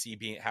with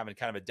BC having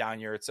kind of a down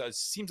year, it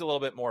seems a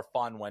little bit more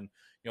fun when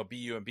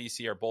BU and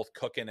BC are both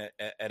cooking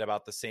at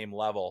about the same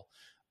level.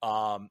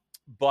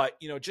 But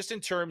just in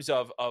terms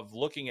of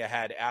looking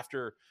ahead,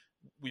 after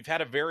we've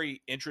had a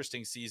very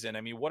interesting season,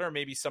 I mean, what are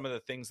maybe some of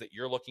the things that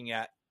you're looking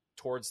at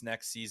towards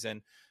next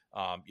season?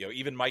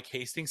 Even Mike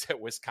Hastings at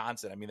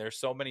Wisconsin. I mean, there's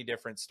so many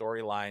different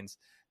storylines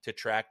to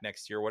track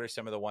next year. What are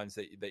some of the ones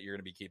that you're going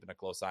to be keeping a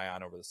close eye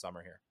on over the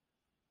summer here?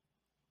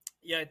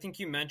 Yeah, I think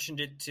you mentioned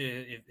it.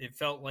 It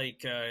felt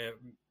like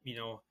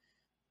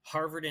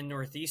Harvard and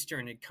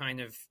Northeastern had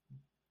kind of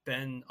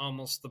been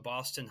almost the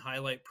Boston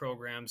highlight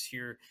programs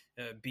here.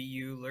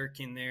 BU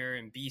lurking there,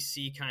 and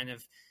BC kind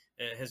of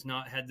has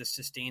not had the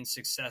sustained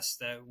success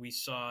that we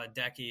saw a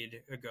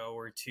decade ago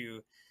or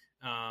two.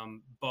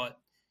 But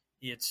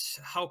it's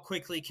how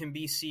quickly can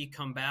BC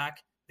come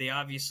back? They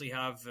obviously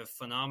have a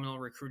phenomenal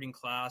recruiting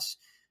class.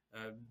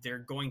 They're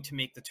going to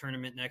make the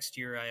tournament next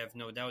year. I have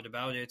no doubt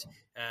about it.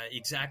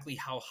 Exactly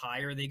how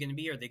high are they going to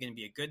be? Are they going to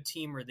be a good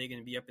team? Or are they going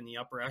to be up in the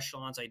upper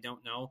echelons? I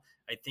don't know.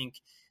 I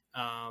think,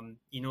 the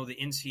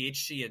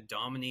NCHC had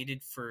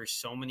dominated for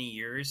so many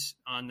years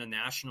on the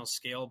national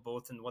scale,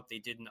 both in what they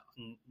did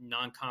in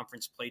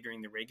non-conference play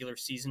during the regular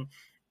season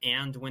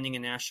and winning a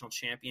national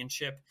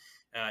championship.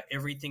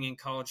 Everything in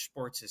college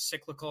sports is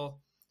cyclical,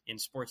 in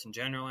sports in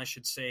general, I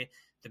should say.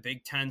 The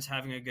Big Ten's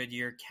having a good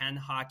year. Can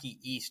Hockey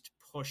East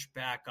push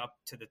back up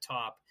to the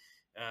top,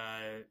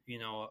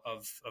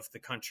 of the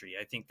country?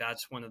 I think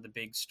that's one of the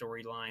big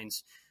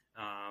storylines.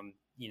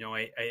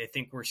 I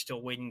think we're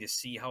still waiting to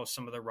see how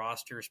some of the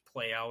rosters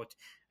play out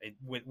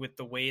with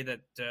the way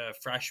that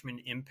freshmen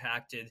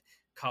impacted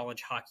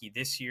college hockey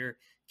this year.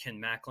 Can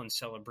Macklin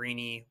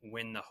Celebrini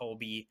win the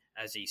Hobie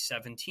as a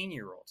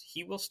 17-year-old?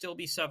 He will still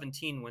be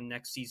 17 when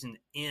next season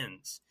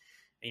ends.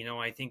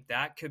 I think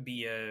that could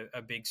be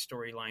a big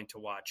storyline to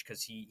watch,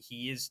 because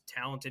he is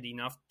talented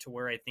enough to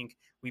where I think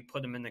we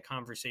put him in the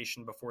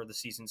conversation before the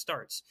season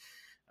starts.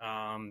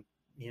 Does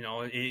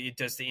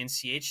the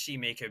NCHC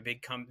make a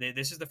big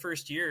This is the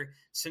first year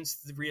since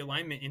the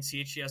realignment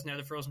NCHC hasn't had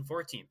a Frozen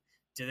Four team.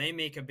 Do they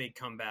make a big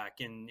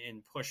comeback and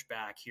push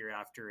back here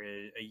after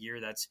a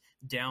year that's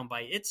down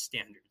by its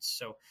standards?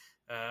 So,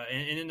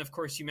 and then of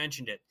course you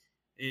mentioned it.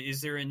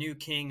 Is there a new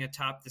king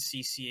atop the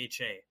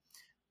CCHA?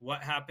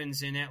 What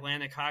happens in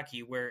Atlantic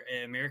hockey, where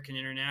American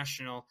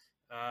International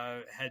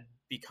had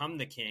become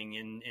the king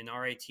and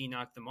RIT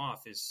knocked them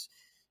off?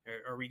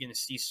 Are we going to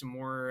see some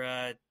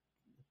more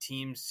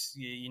teams,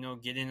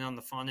 get in on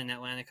the fun in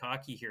Atlantic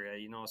hockey here?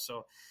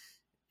 So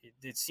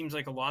it seems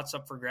like a lot's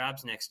up for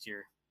grabs next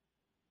year.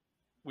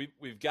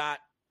 We've got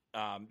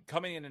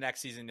coming into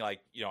next season, I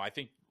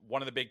think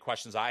one of the big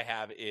questions I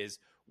have is,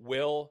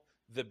 will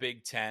the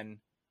Big Ten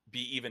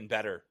be even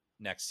better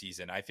next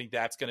season? I think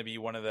that's going to be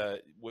one of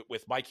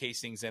with Mike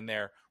Hastings in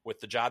there, with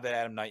the job that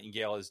Adam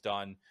Nightingale has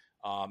done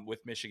with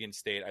Michigan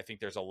State. I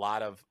think there's a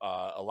lot of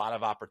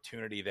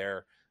opportunity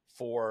there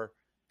for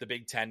the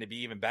Big Ten to be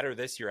even better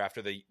this year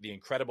after the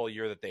incredible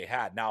year that they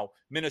had. Now,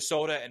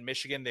 Minnesota and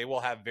Michigan, they will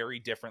have very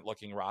different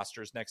looking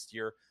rosters next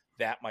year.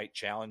 That might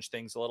challenge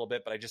things a little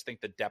bit, but I just think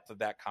the depth of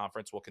that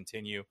conference will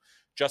continue.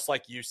 Just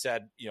like you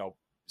said,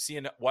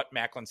 seeing what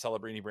Macklin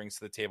Celebrini brings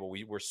to the table.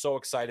 We're so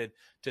excited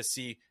to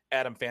see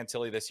Adam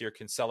Fantilli this year.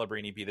 Can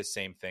Celebrini be the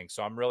same thing?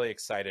 So I'm really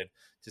excited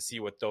to see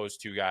what those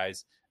two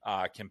guys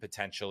can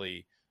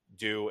potentially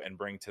do and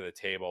bring to the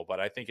table. But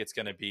I think it's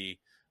going to be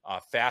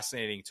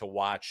fascinating to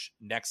watch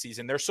next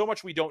season. There's so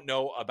much we don't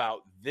know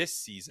about this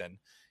season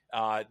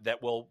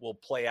that will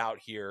play out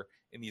here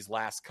in these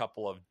last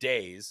couple of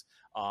days.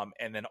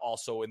 And then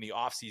also in the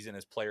off season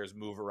as players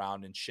move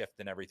around and shift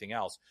and everything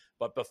else.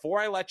 But before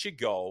I let you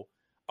go,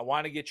 I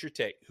want to get your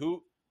take.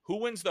 Who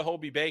wins the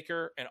Hobie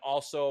Baker, and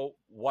also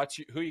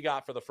who you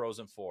got for the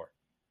Frozen Four?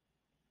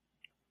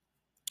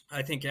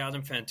 I think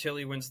Adam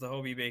Fantilli wins the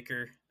Hobie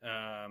Baker.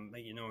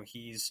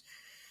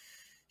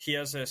 He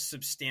has a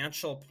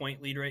substantial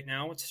point lead right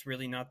now. It's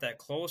really not that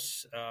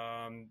close.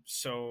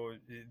 So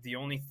the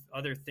only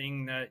other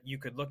thing that you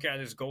could look at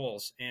is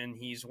goals, and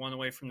he's one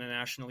away from the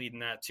national lead in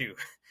that too.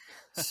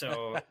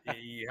 So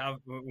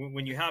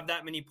when you have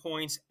that many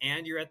points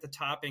and you're at the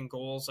top in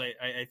goals,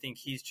 I think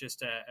he's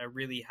just a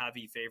really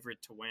heavy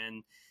favorite to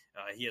win.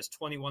 He has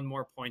 21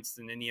 more points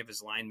than any of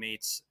his line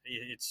mates.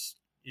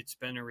 It's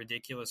been a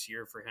ridiculous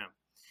year for him.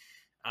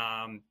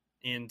 I'm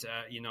going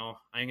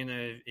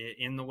to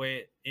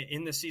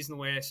in the season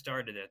the way I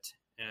started it,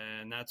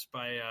 and that's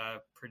by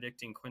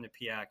predicting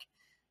Quinnipiac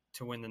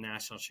to win the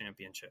national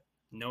championship.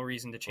 No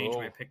reason to change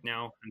my pick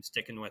now. I'm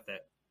sticking with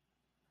it.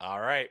 All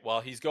right.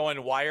 Well, he's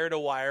going wire to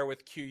wire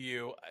with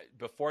QU.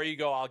 Before you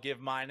go, I'll give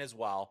mine as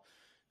well.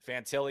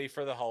 Fantilli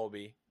for the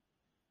Hobie.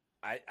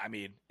 I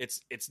mean,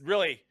 it's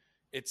really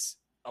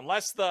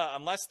unless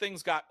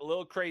things got a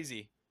little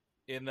crazy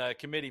in the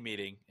committee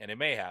meeting, and it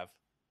may have.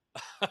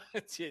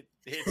 it's him.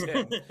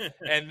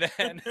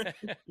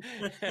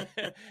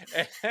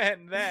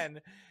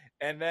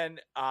 and then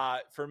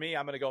for me,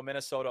 I'm going to go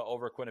Minnesota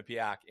over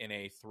Quinnipiac in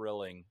a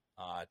thrilling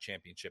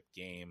championship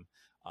game.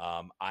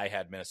 I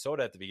had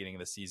Minnesota at the beginning of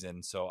the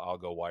season, so I'll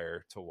go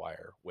wire to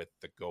wire with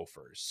the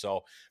Gophers.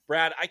 So,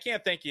 Brad, I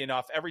can't thank you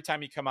enough. Every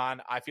time you come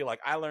on, I feel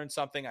like I learned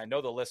something. I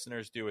know the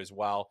listeners do as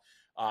well.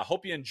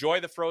 Hope you enjoy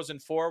the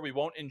Frozen Four. We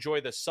won't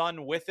enjoy the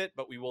sun with it,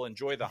 but we will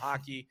enjoy the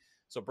hockey.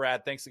 So,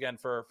 Brad, thanks again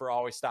for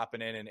always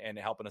stopping in and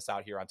helping us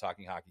out here on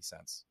Talking Hockey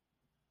Sense.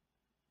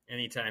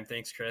 Anytime.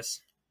 Thanks,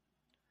 Chris.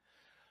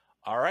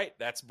 All right.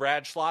 That's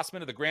Brad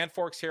Schlossman of the Grand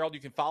Forks Herald.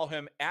 You can follow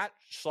him at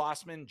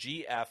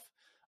SchlossmanGF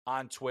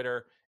on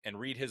Twitter and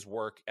read his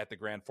work at the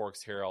Grand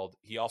Forks Herald.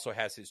 He also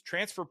has his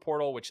transfer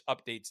portal, which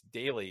updates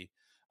daily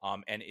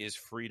and is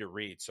free to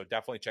read. So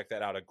definitely check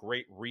that out. A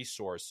great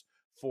resource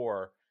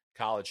for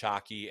college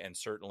hockey, and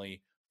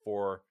certainly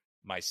for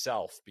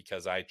myself,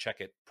 because I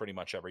check it pretty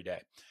much every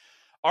day.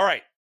 All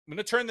right. I'm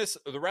going to turn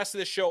the rest of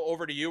this show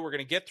over to you. We're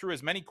going to get through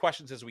as many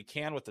questions as we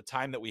can with the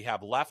time that we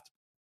have left.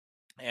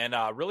 And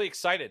really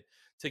excited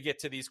to get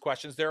to these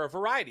questions. They're a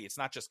variety. It's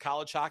not just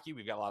college hockey.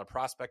 We've got a lot of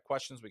prospect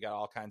questions. We got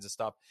all kinds of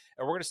stuff.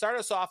 And we're going to start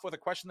us off with a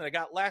question that I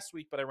got last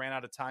week, but I ran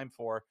out of time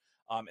for.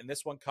 And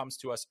this one comes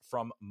to us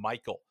from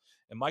Michael.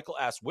 And Michael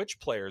asks,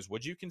 which players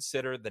would you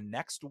consider the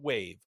next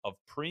wave of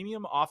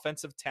premium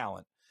offensive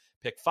talent?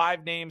 Pick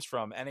 5 names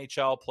from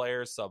NHL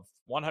players, sub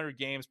 100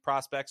 games,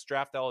 prospects,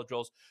 draft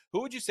eligibles.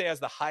 Who would you say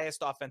has the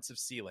highest offensive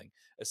ceiling?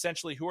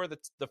 Essentially, who are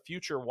the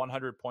future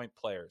 100-point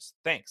players?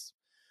 Thanks.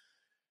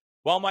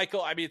 Well,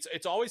 Michael, I mean,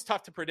 it's always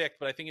tough to predict,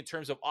 but I think in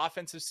terms of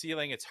offensive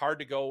ceiling, it's hard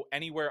to go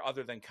anywhere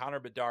other than Connor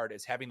Bedard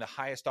as having the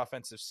highest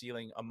offensive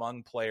ceiling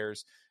among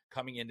players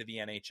coming into the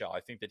NHL. I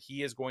think that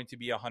he is going to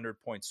be a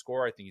 100-point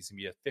scorer. I think he's going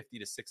to be a 50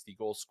 to 60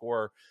 goal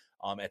scorer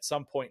at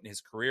some point in his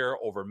career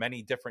over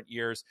many different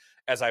years.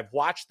 As I've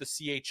watched the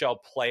CHL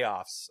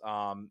playoffs,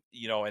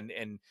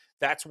 and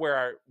that's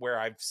where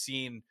I've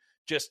seen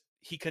just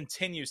he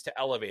continues to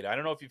elevate. I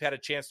don't know if you've had a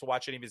chance to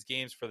watch any of his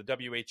games for the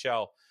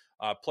WHL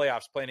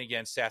playoffs playing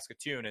against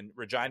Saskatoon, and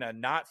Regina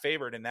not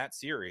favored in that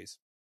series.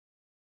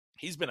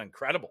 He's been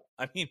incredible.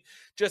 I mean,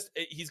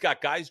 he's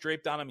got guys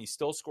draped on him. He's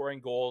still scoring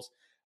goals.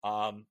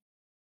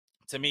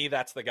 To me,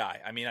 that's the guy.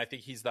 I mean, I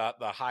think he's the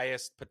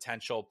highest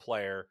potential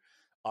player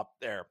up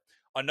there.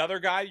 Another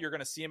guy, you're going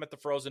to see him at the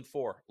Frozen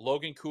Four,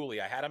 Logan Cooley.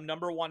 I had him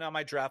number 1 on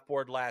my draft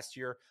board last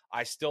year.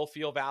 I still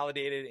feel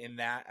validated in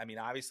that. I mean,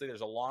 obviously,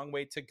 there's a long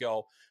way to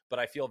go, but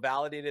I feel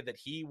validated that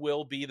he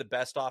will be the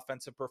best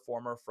offensive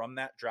performer from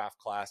that draft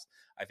class.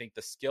 I think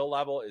the skill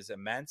level is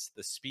immense.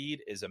 The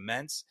speed is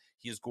immense.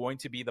 He is going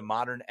to be the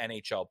modern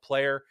NHL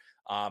player.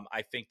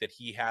 I think that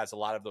he has a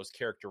lot of those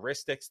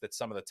characteristics that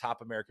some of the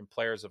top American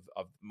players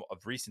of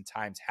recent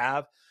times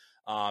have.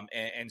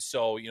 And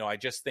so, I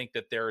just think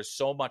that there is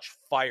so much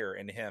fire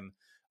in him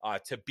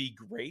to be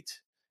great.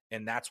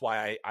 And that's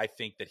why I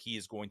think that he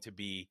is going to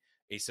be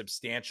a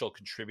substantial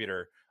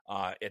contributor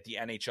at the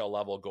NHL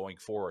level going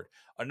forward.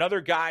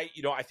 Another guy,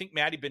 I think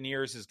Matty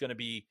Beniers is going to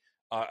be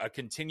a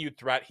continued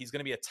threat. He's going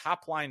to be a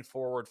top line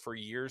forward for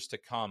years to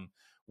come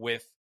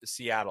with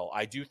Seattle.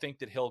 I do think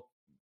that he'll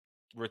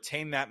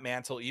retain that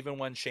mantle even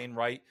when Shane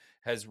Wright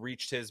has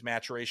reached his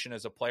maturation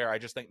as a player. I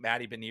just think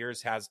Matty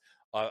Beniers has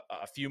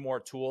a few more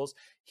tools.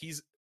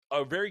 He's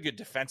a very good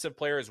defensive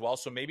player as well,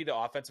 so maybe the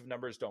offensive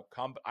numbers don't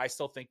come, but I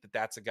still think that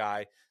that's a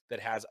guy that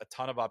has a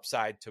ton of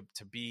upside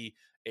to be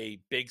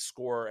a big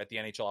scorer at the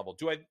NHL level.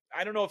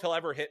 I don't know if he'll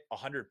ever hit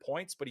 100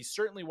 points, but he's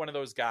certainly one of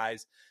those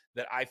guys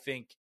that I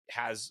think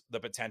has the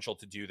potential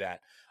to do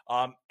that.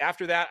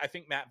 After that, I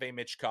think Matvei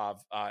Michkov,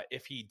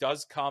 if he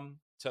does come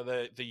to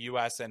the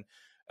U.S., and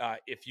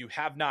if you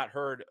have not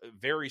heard, a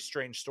very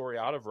strange story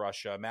out of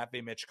Russia,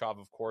 Matvei Michkov,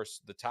 of course,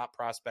 the top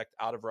prospect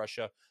out of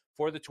Russia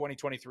for the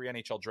 2023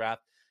 NHL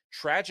draft.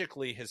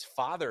 Tragically, his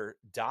father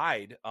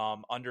died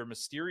under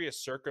mysterious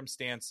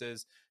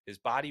circumstances. His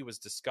body was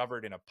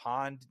discovered in a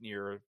pond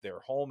near their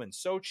home in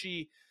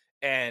Sochi,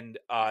 and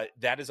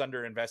that is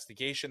under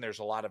investigation. There's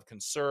a lot of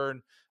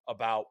concern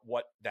about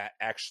what that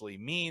actually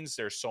means.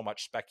 There's so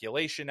much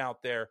speculation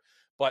out there.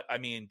 But I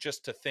mean,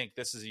 just to think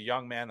this is a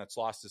young man that's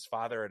lost his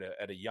father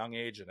at a young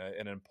age and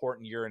an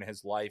important year in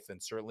his life,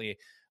 and certainly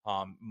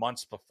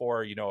months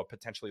before, a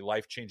potentially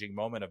life-changing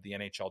moment of the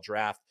NHL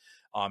draft.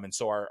 And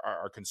so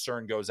our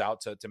concern goes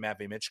out to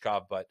Matvei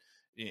Michkov, but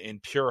in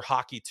pure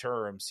hockey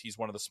terms, he's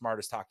one of the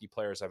smartest hockey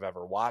players I've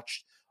ever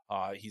watched.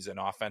 He's an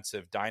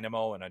offensive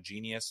dynamo and a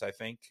genius, I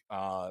think.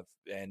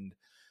 And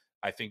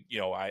I think,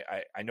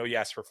 I know you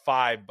asked for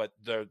 5, but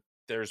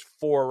there's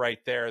 4 right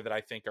there that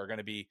I think are going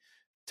to be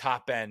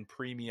top end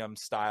premium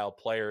style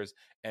players.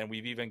 And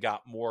we've even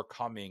got more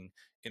coming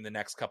in the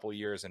next couple of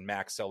years, and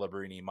Max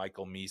Celebrini,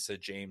 Michael Misa,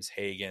 James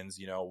Hagans,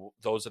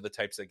 those are the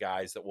types of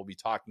guys that we'll be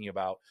talking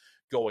about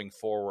going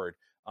forward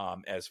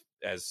as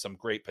some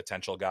great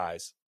potential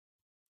guys.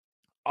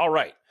 All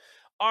right.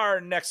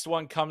 Our next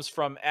one comes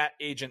from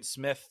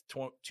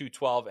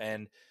 @AgentSmith212.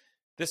 And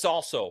this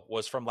also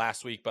was from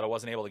last week, but I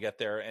wasn't able to get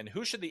there. And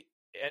who should the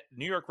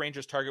New York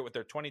Rangers target with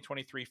their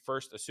 2023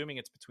 first, assuming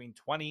it's between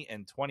 20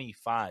 and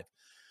 25?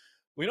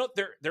 We know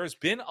there's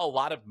been a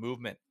lot of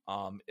movement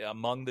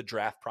among the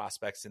draft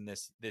prospects in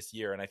this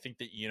year, and I think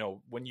that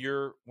when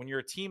you're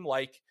a team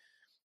like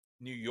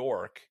New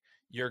York,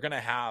 you're going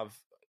to have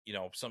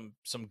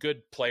some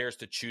good players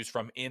to choose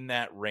from in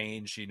that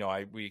range.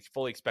 We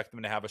fully expect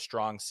them to have a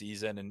strong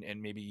season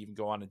and maybe even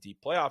go on a deep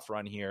playoff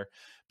run here.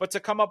 But to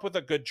come up with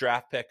a good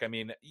draft pick, I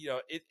mean,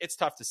 it's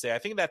tough to say. I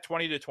think that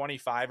 20 to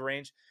 25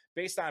 range,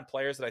 based on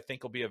players that I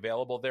think will be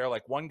available there,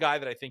 like one guy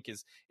that I think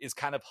is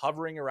kind of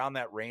hovering around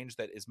that range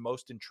that is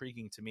most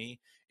intriguing to me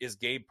is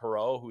Gabe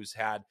Perreault, who's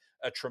had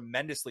a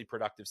tremendously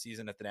productive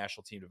season at the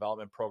National Team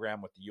Development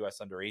Program with the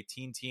U.S.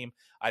 Under-18 team.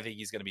 I think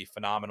he's going to be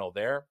phenomenal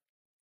there.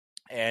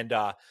 And,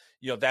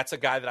 that's a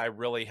guy that I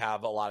really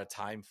have a lot of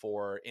time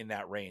for in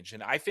that range.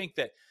 And I think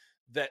that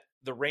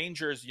the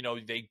Rangers,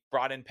 they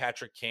brought in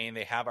Patrick Kane,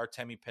 they have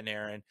Artemi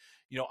Panarin.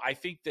 I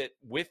think that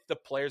with the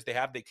players they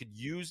have, they could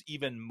use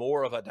even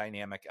more of a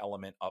dynamic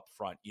element up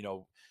front.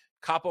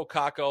 Capo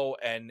Caco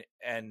and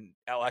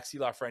Alexis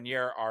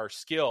Lafreniere are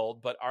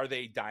skilled, but are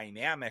they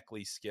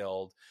dynamically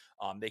skilled?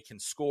 They can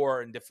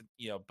score and different,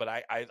 but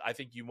I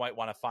think you might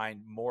want to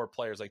find more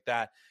players like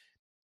that.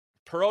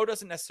 Perreault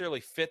doesn't necessarily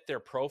fit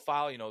their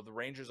profile. The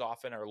Rangers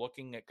often are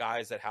looking at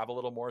guys that have a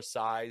little more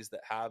size,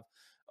 that have,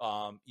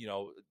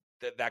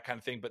 that kind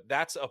of thing. But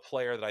that's a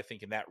player that I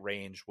think in that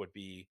range would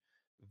be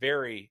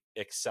very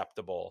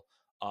acceptable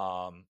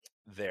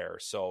there.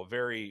 So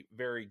very,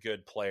 very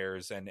good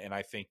players. And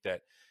I think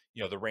that,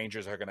 the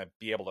Rangers are going to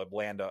be able to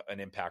land an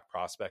impact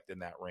prospect in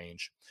that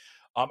range.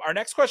 Our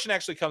next question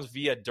actually comes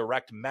via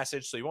direct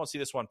message, so you won't see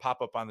this one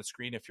pop up on the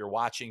screen if you're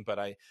watching, but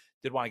I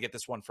did want to get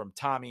this one from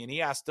Tommy, and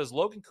he asked, does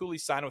Logan Cooley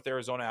sign with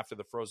Arizona after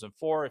the Frozen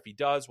Four? If he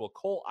does, will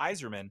Cole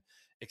Yzerman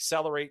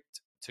accelerate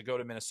to go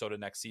to Minnesota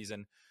next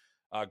season?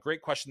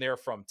 Great question there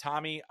from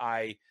Tommy.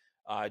 I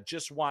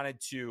just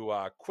wanted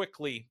to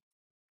quickly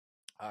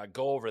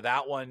go over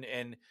that one,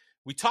 and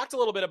we talked a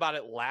little bit about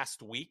it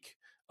last week.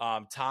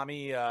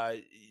 Tommy,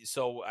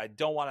 so I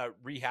don't want to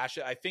rehash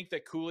it. I think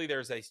that Cooley,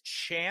 there's a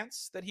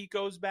chance that he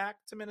goes back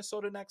to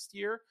Minnesota next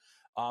year.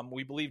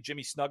 We believe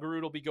Jimmy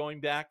Snuggerud will be going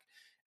back.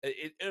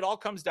 It all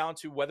comes down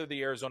to whether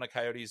the Arizona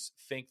Coyotes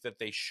think that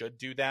they should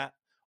do that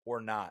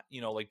or not.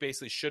 Like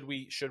basically, should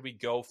we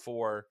go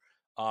for,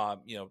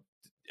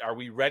 are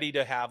we ready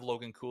to have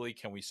Logan Cooley?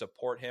 Can we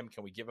support him?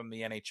 Can we give him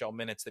the NHL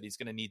minutes that he's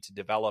going to need to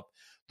develop?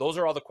 Those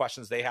are all the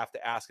questions they have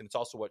to ask, and it's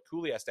also what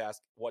Cooley has to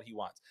ask, what he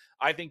wants.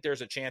 I think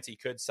there's a chance he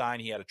could sign.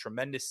 He had a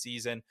tremendous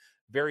season,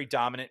 very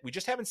dominant. We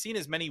just haven't seen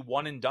as many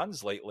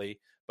one-and-dones lately,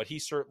 but he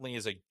certainly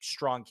is a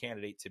strong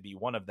candidate to be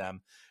one of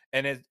them.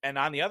 And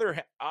on the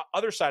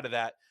other side of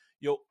that,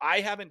 I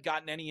haven't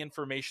gotten any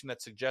information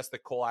that suggests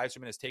that Cole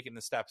Yzerman has taken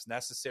the steps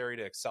necessary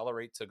to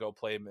accelerate to go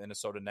play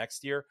Minnesota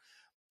next year.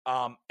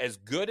 As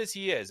good as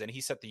he is, and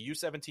he set the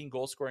U17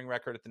 goal scoring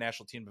record at the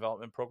National Team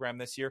Development Program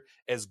this year,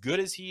 as good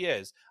as he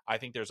is, I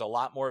think there's a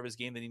lot more of his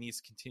game that he needs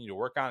to continue to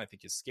work on. I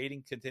think his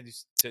skating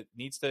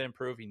needs to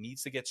improve. He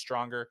needs to get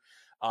stronger.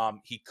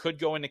 He could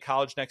go into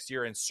college next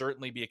year and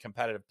certainly be a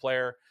competitive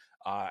player.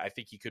 I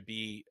think he could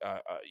be,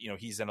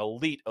 he's an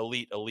elite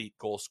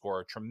goal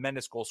scorer,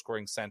 tremendous goal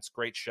scoring sense,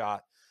 great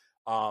shot.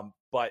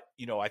 But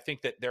I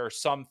think that there are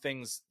some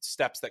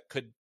steps that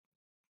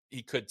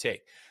he could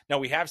take. Now,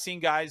 we have seen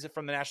guys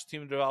from the National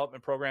Team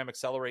Development Program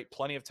accelerate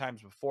plenty of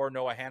times before.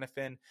 Noah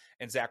Hannafin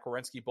and Zach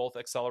Werenski both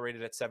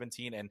accelerated at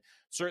 17. And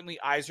certainly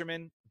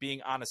Yzerman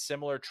being on a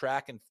similar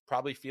track and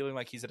probably feeling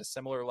like he's at a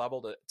similar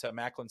level to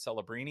Macklin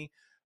Celebrini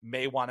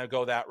may want to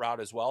go that route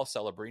as well.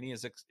 Celebrini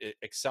is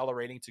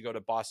accelerating to go to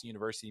Boston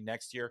University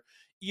next year.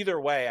 Either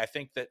way, I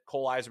think that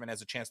Cole Yzerman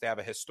has a chance to have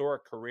a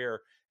historic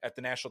career at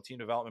the National Team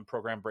Development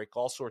Program, break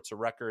all sorts of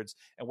records.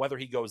 And whether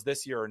he goes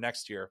this year or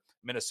next year,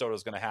 Minnesota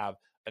is going to have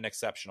an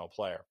exceptional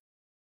player.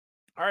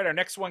 All right, our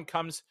next one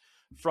comes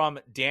from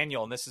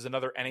Daniel, and this is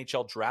another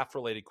NHL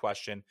draft-related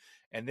question,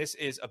 and this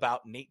is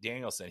about Nate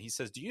Danielson. He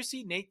says, do you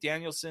see Nate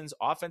Danielson's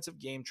offensive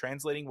game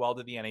translating well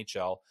to the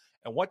NHL,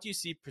 and what do you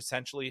see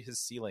potentially his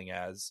ceiling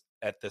as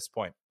at this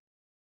point?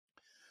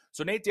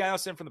 So Nate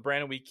Danielson from the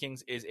Brandon Wheat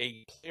Kings is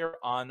a player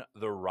on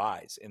the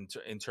rise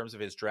in terms of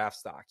his draft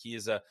stock. He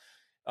is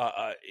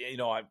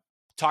I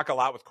talk a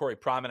lot with Corey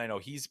Prom, and I know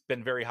he's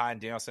been very high,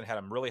 and Danielson had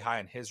him really high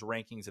in his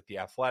rankings at The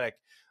Athletic.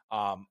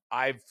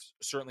 I've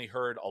certainly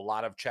heard a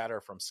lot of chatter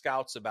from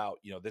scouts about,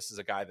 this is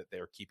a guy that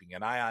they're keeping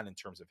an eye on in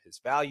terms of his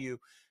value,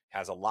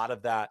 has a lot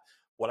of that.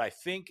 What I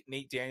think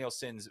Nate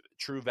Danielson's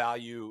true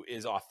value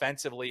is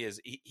offensively is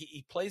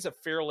he plays a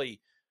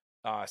fairly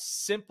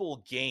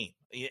simple game.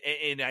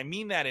 And I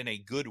mean that in a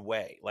good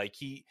way. Like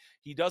he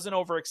doesn't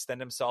overextend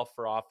himself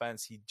for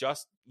offense. He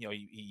just,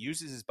 he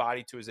uses his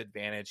body to his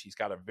advantage. He's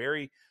got a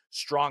very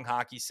strong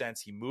hockey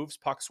sense. He moves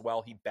pucks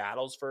well. He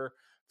battles for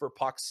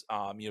pucks,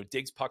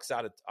 digs pucks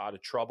out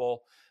of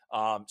trouble.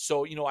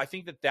 So, I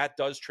think that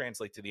does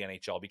translate to the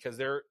NHL because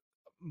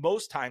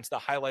most times the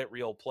highlight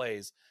reel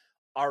plays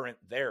aren't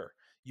there.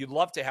 You'd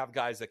love to have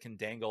guys that can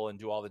dangle and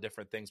do all the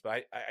different things,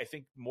 but I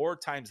think more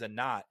times than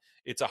not,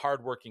 it's a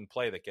hardworking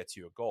play that gets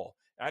you a goal.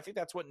 And I think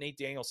that's what Nate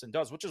Danielson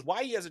does, which is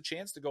why he has a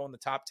chance to go in the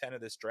top 10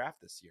 of this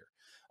draft this year.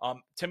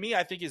 To me,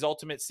 I think his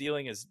ultimate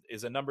ceiling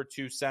is a number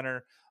 2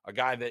 center, a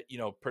guy that,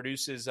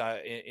 produces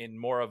in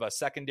more of a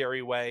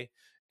secondary way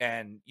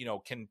and,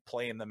 can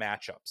play in the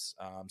matchups.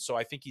 So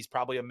I think he's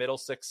probably a middle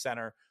 6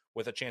 center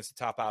with a chance to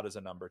top out as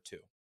a number 2.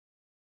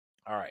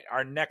 All right.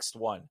 Our next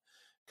one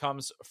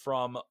comes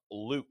from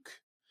Luke.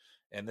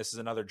 And this is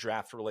another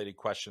draft-related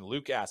question.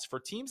 Luke asks, for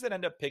teams that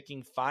end up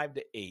picking 5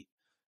 to 8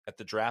 at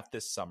the draft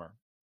this summer,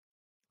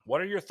 what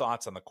are your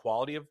thoughts on the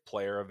quality of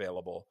player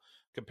available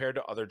compared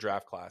to other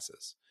draft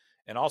classes?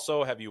 And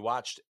also, have you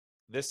watched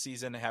this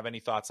season, have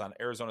any thoughts on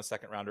Arizona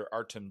second-rounder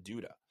Artem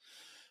Duda?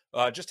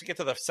 Just to get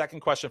to the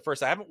second question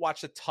first, I haven't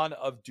watched a ton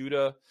of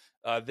Duda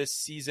this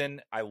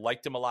season. I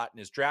liked him a lot in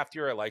his draft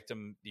year. I liked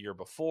him the year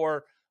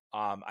before.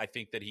 I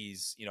think that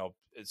he's,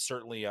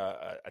 certainly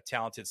a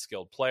talented,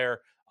 skilled player.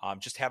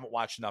 Just haven't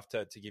watched enough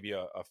to give you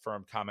a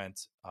firm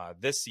comment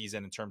this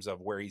season in terms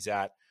of where he's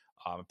at.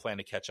 I plan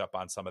to catch up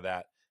on some of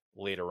that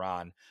later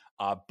on.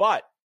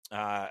 But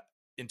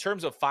in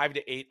terms of 5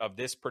 to 8 of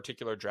this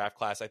particular draft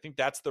class, I think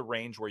that's the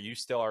range where you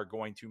still are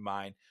going to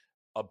mine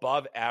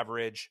above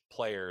average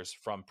players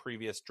from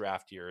previous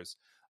draft years.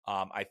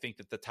 I think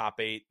that the top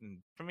 8 and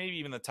maybe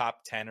even the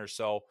top 10 or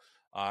so,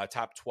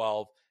 top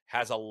 12,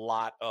 has a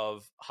lot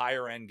of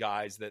higher end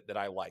guys that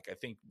I like. I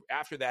think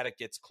after that, it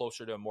gets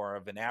closer to more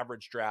of an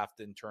average draft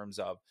in terms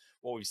of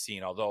what we've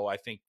seen. Although I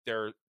think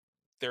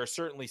there are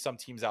certainly some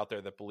teams out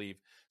there that believe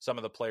some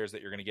of the players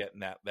that you're going to get in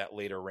that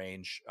later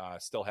range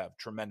still have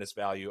tremendous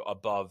value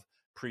above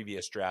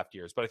previous draft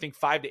years. But I think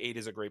 5 to 8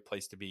 is a great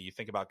place to be. You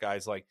think about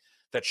guys like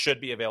that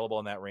should be available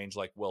in that range,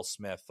 like Will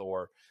Smith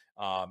or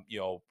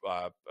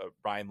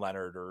Brian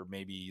Leonard or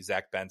maybe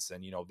Zach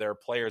Benson. There are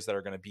players that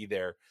are going to be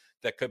there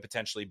that could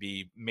potentially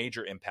be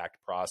major impact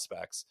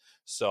prospects.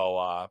 So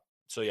I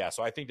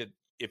think that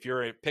if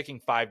you're picking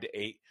 5 to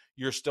 8,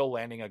 you're still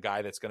landing a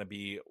guy that's going to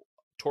be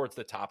towards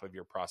the top of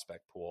your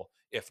prospect pool,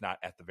 if not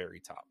at the very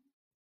top.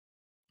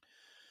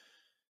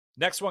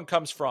 Next one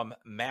comes from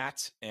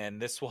Matt,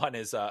 and this one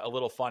is a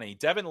little funny.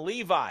 Devin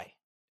Levi,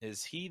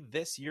 is he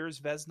this year's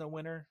Vezina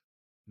winner?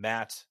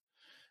 Matt,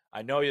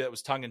 I know that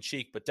was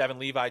tongue-in-cheek, but Devin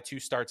Levi, 2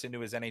 starts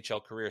into his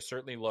NHL career,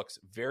 certainly looks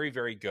very,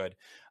 very good.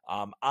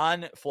 On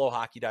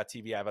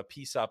flowhockey.tv, I have a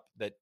piece up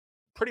that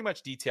pretty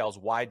much details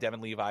why Devin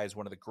Levi is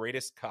one of the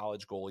greatest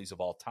college goalies of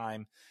all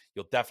time.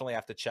 You'll definitely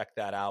have to check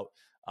that out.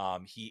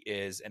 He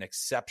is an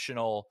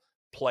exceptional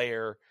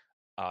player.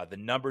 The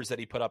numbers that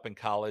he put up in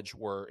college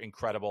were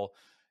incredible.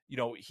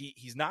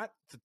 He's not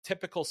the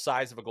typical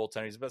size of a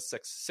goaltender. He's about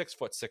 6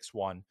 foot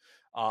 6'1".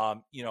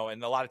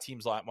 And a lot of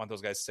teams want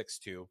those guys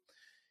 6'2".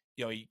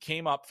 He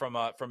came up from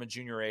a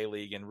junior A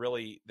league, and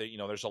really,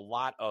 there's a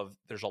lot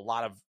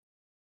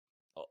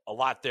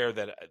there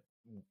that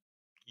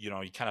you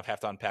kind of have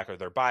to unpack. Are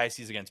their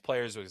biases against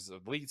players, or the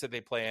leagues that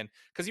they play in?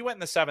 Because he went in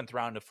the 7th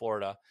round to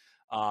Florida.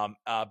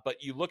 But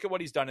you look at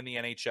what he's done in the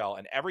NHL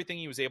and everything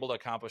he was able to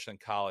accomplish in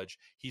college,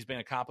 he's been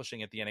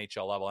accomplishing at the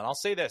NHL level. And I'll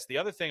say this, the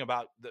other thing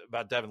about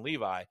Devin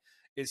Levi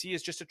is he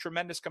is just a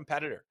tremendous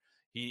competitor.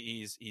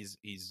 He's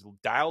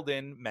dialed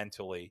in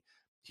mentally.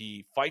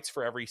 He fights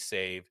for every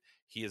save.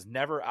 He is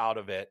never out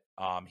of it.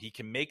 He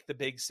can make the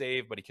big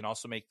save, but he can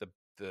also make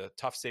the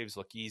tough saves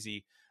look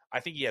easy. I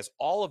think he has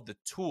all of the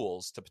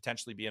tools to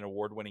potentially be an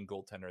award-winning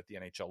goaltender at the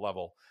NHL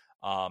level.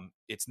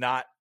 It's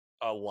not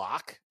a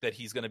lock that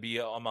he's going to be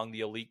among the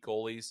elite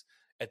goalies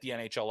at the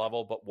NHL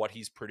level, but what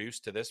he's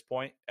produced to this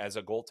point as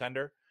a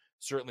goaltender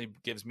certainly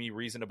gives me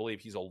reason to believe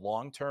he's a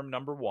long-term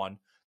number 1,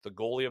 the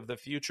goalie of the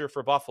future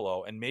for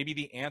Buffalo, and maybe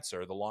the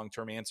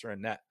long-term answer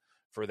in net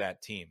for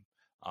that team.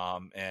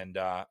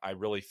 I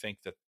really think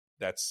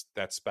that's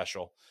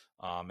special.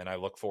 And I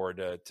look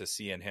forward to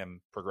seeing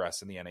him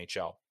progress in the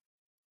NHL.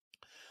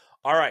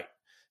 All right.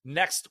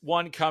 Next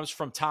one comes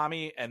from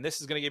Tommy, and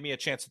this is going to give me a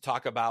chance to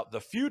talk about the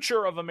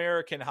future of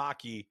American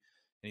hockey.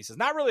 And he says,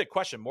 not really a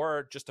question,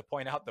 more just to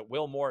point out that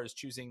Will Moore is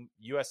choosing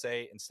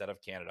USA instead of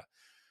Canada.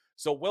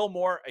 So Will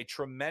Moore, a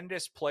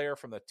tremendous player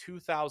from the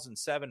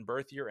 2007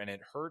 birth year, and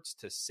it hurts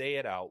to say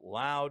it out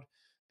loud.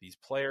 These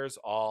players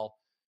all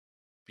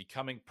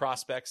becoming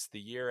prospects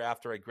the year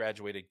after I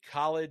graduated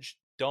college.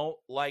 Don't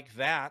like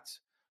that,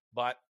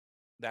 but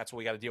that's what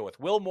we got to deal with.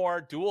 Will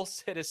Moore, dual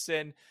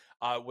citizen,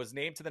 was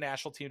named to the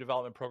National Team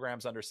Development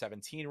Program's under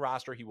 17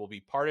 roster. He will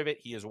be part of it.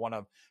 He is one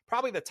of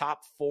probably the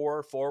top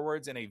 4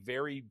 forwards in a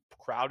very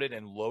crowded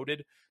and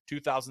loaded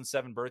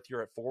 2007 birth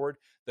year at forward.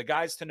 The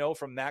guys to know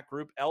from that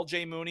group,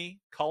 LJ Mooney,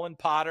 Cullen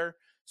Potter,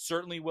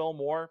 certainly Will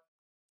Moore,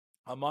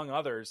 among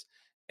others.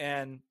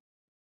 And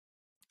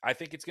I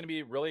think it's going to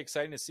be really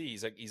exciting to see.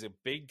 He's a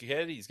big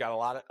kid. He's got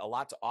a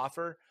lot to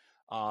offer.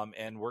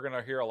 And we're going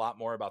to hear a lot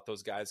more about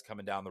those guys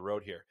coming down the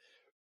road here.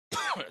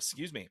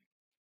 Excuse me.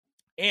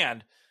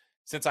 And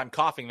since I'm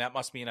coughing, that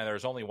must mean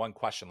there's only one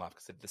question left,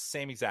 because I did the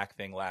same exact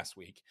thing last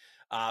week.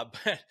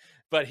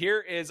 But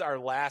here is our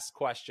last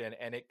question,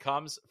 and it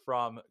comes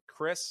from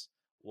Chris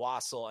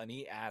Wassel, and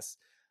he asks,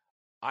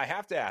 I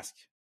have to ask,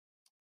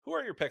 who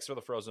are your picks for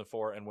the Frozen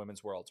Four and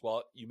Women's Worlds?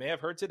 Well, you may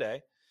have heard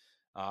today,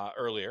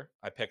 earlier,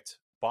 I picked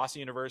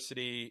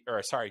Quinnipiac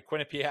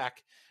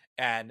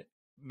and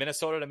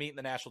Minnesota to meet in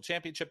the national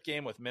championship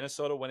game, with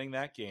Minnesota winning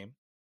that game.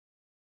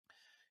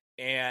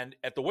 And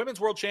at the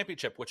Women's World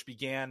Championship, which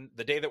began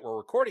the day that we're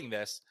recording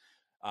this,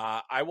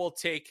 I will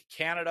take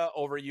Canada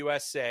over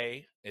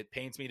USA. It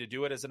pains me to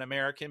do it as an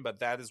American, but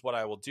that is what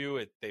I will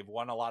do. They've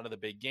won a lot of the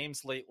big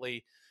games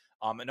lately.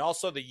 And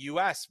also the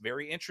U.S.,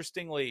 very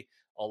interestingly,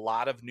 a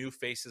lot of new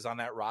faces on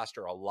that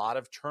roster, a lot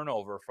of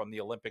turnover from the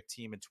Olympic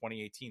team in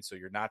 2018. So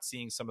you're not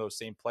seeing some of those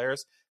same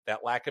players.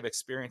 That lack of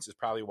experience is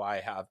probably why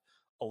I have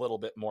a little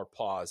bit more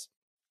pause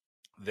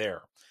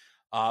there.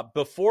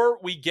 Before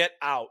we get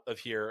out of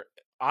here,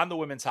 on the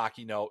women's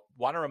hockey note,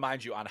 want to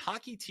remind you, on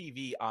Hockey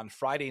TV on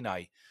Friday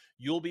night,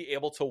 you'll be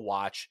able to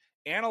watch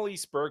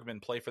Annalise Bergman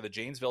play for the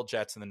Janesville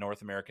Jets in the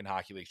North American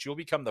Hockey League. She will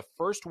become the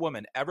first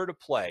woman ever to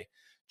play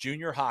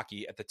junior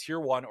hockey at the Tier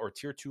 1 or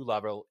Tier 2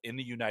 level in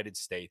the United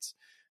States.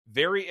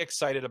 Very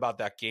excited about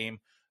that game.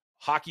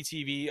 Hockey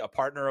TV, a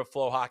partner of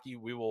Flow Hockey,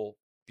 we will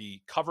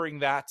be covering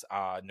that.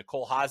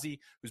 Nicole Hazy,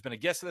 who's been a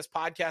guest of this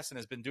podcast and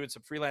has been doing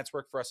some freelance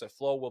work for us at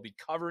Flow, will be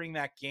covering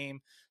that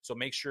game. So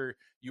make sure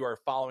you are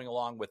following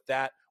along with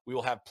that. We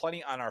will have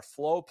plenty on our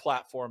Flow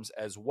platforms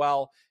as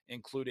well,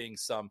 including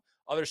some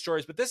other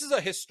stories. But this is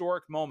a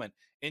historic moment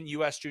in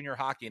U.S. junior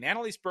hockey. And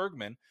Annalise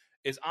Bergman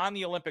is on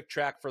the Olympic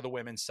track for the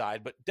women's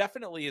side, but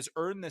definitely has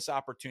earned this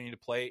opportunity to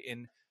play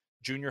in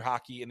junior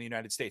hockey in the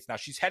United States. Now,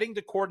 she's heading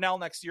to Cornell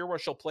next year where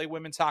she'll play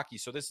women's hockey.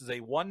 So this is a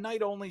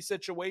one-night only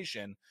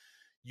situation.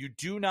 You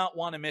do not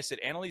want to miss it.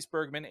 Annalise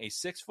Bergman, a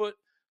 6-foot,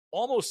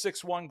 almost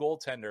 6'1"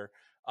 goaltender,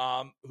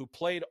 who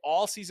played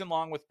all season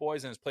long with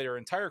boys and has played her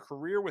entire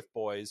career with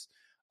boys,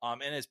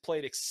 and has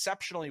played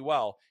exceptionally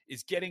well,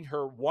 is getting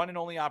her one and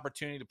only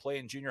opportunity to play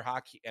in junior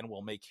hockey and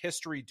will make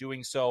history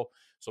doing so.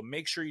 So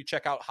make sure you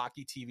check out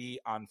Hockey TV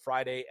on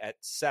Friday at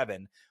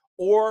 7,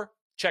 or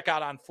check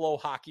out on Flow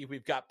Hockey.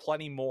 We've got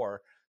plenty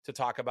more to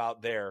talk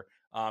about there,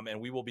 and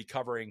we will be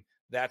covering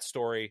that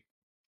story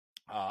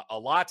a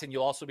lot. And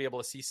you'll also be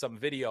able to see some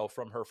video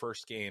from her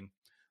first game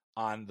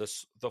on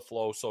the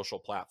Flow social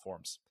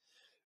platforms.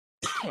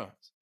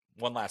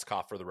 One last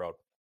cough for the road.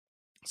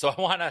 So I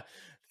want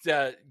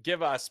to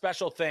give a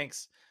special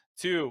thanks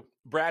to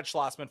Brad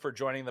Schlossman for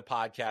joining the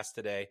podcast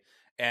today,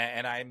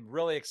 and I'm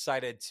really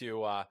excited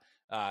to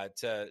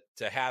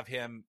have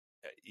him.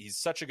 He's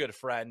such a good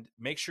friend.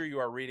 Make sure you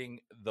are reading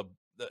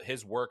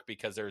his work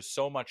because there's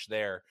so much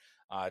there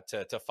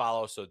to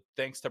follow. So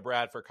thanks to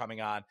Brad for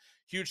coming on.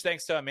 Huge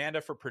thanks to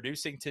Amanda for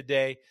producing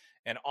today,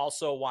 and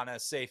also want to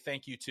say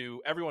thank you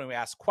to everyone who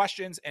asked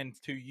questions and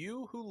to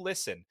you who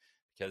listen,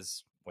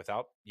 because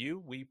without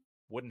you, we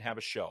wouldn't have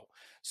a show.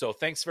 So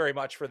thanks very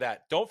much for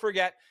that. Don't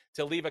forget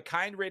to leave a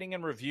kind rating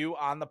and review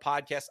on the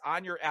podcast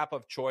on your app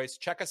of choice.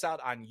 Check us out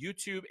on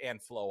YouTube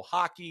and Flow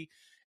Hockey.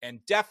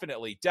 And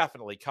definitely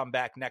come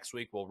back next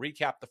week. We'll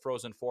recap the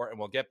Frozen Four, and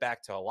we'll get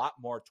back to a lot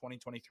more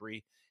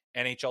 2023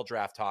 NHL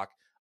draft talk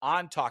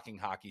on Talking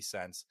Hockey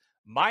Sense.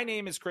 My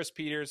name is Chris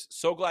Peters.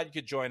 So glad you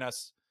could join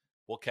us.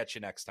 We'll catch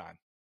you next time.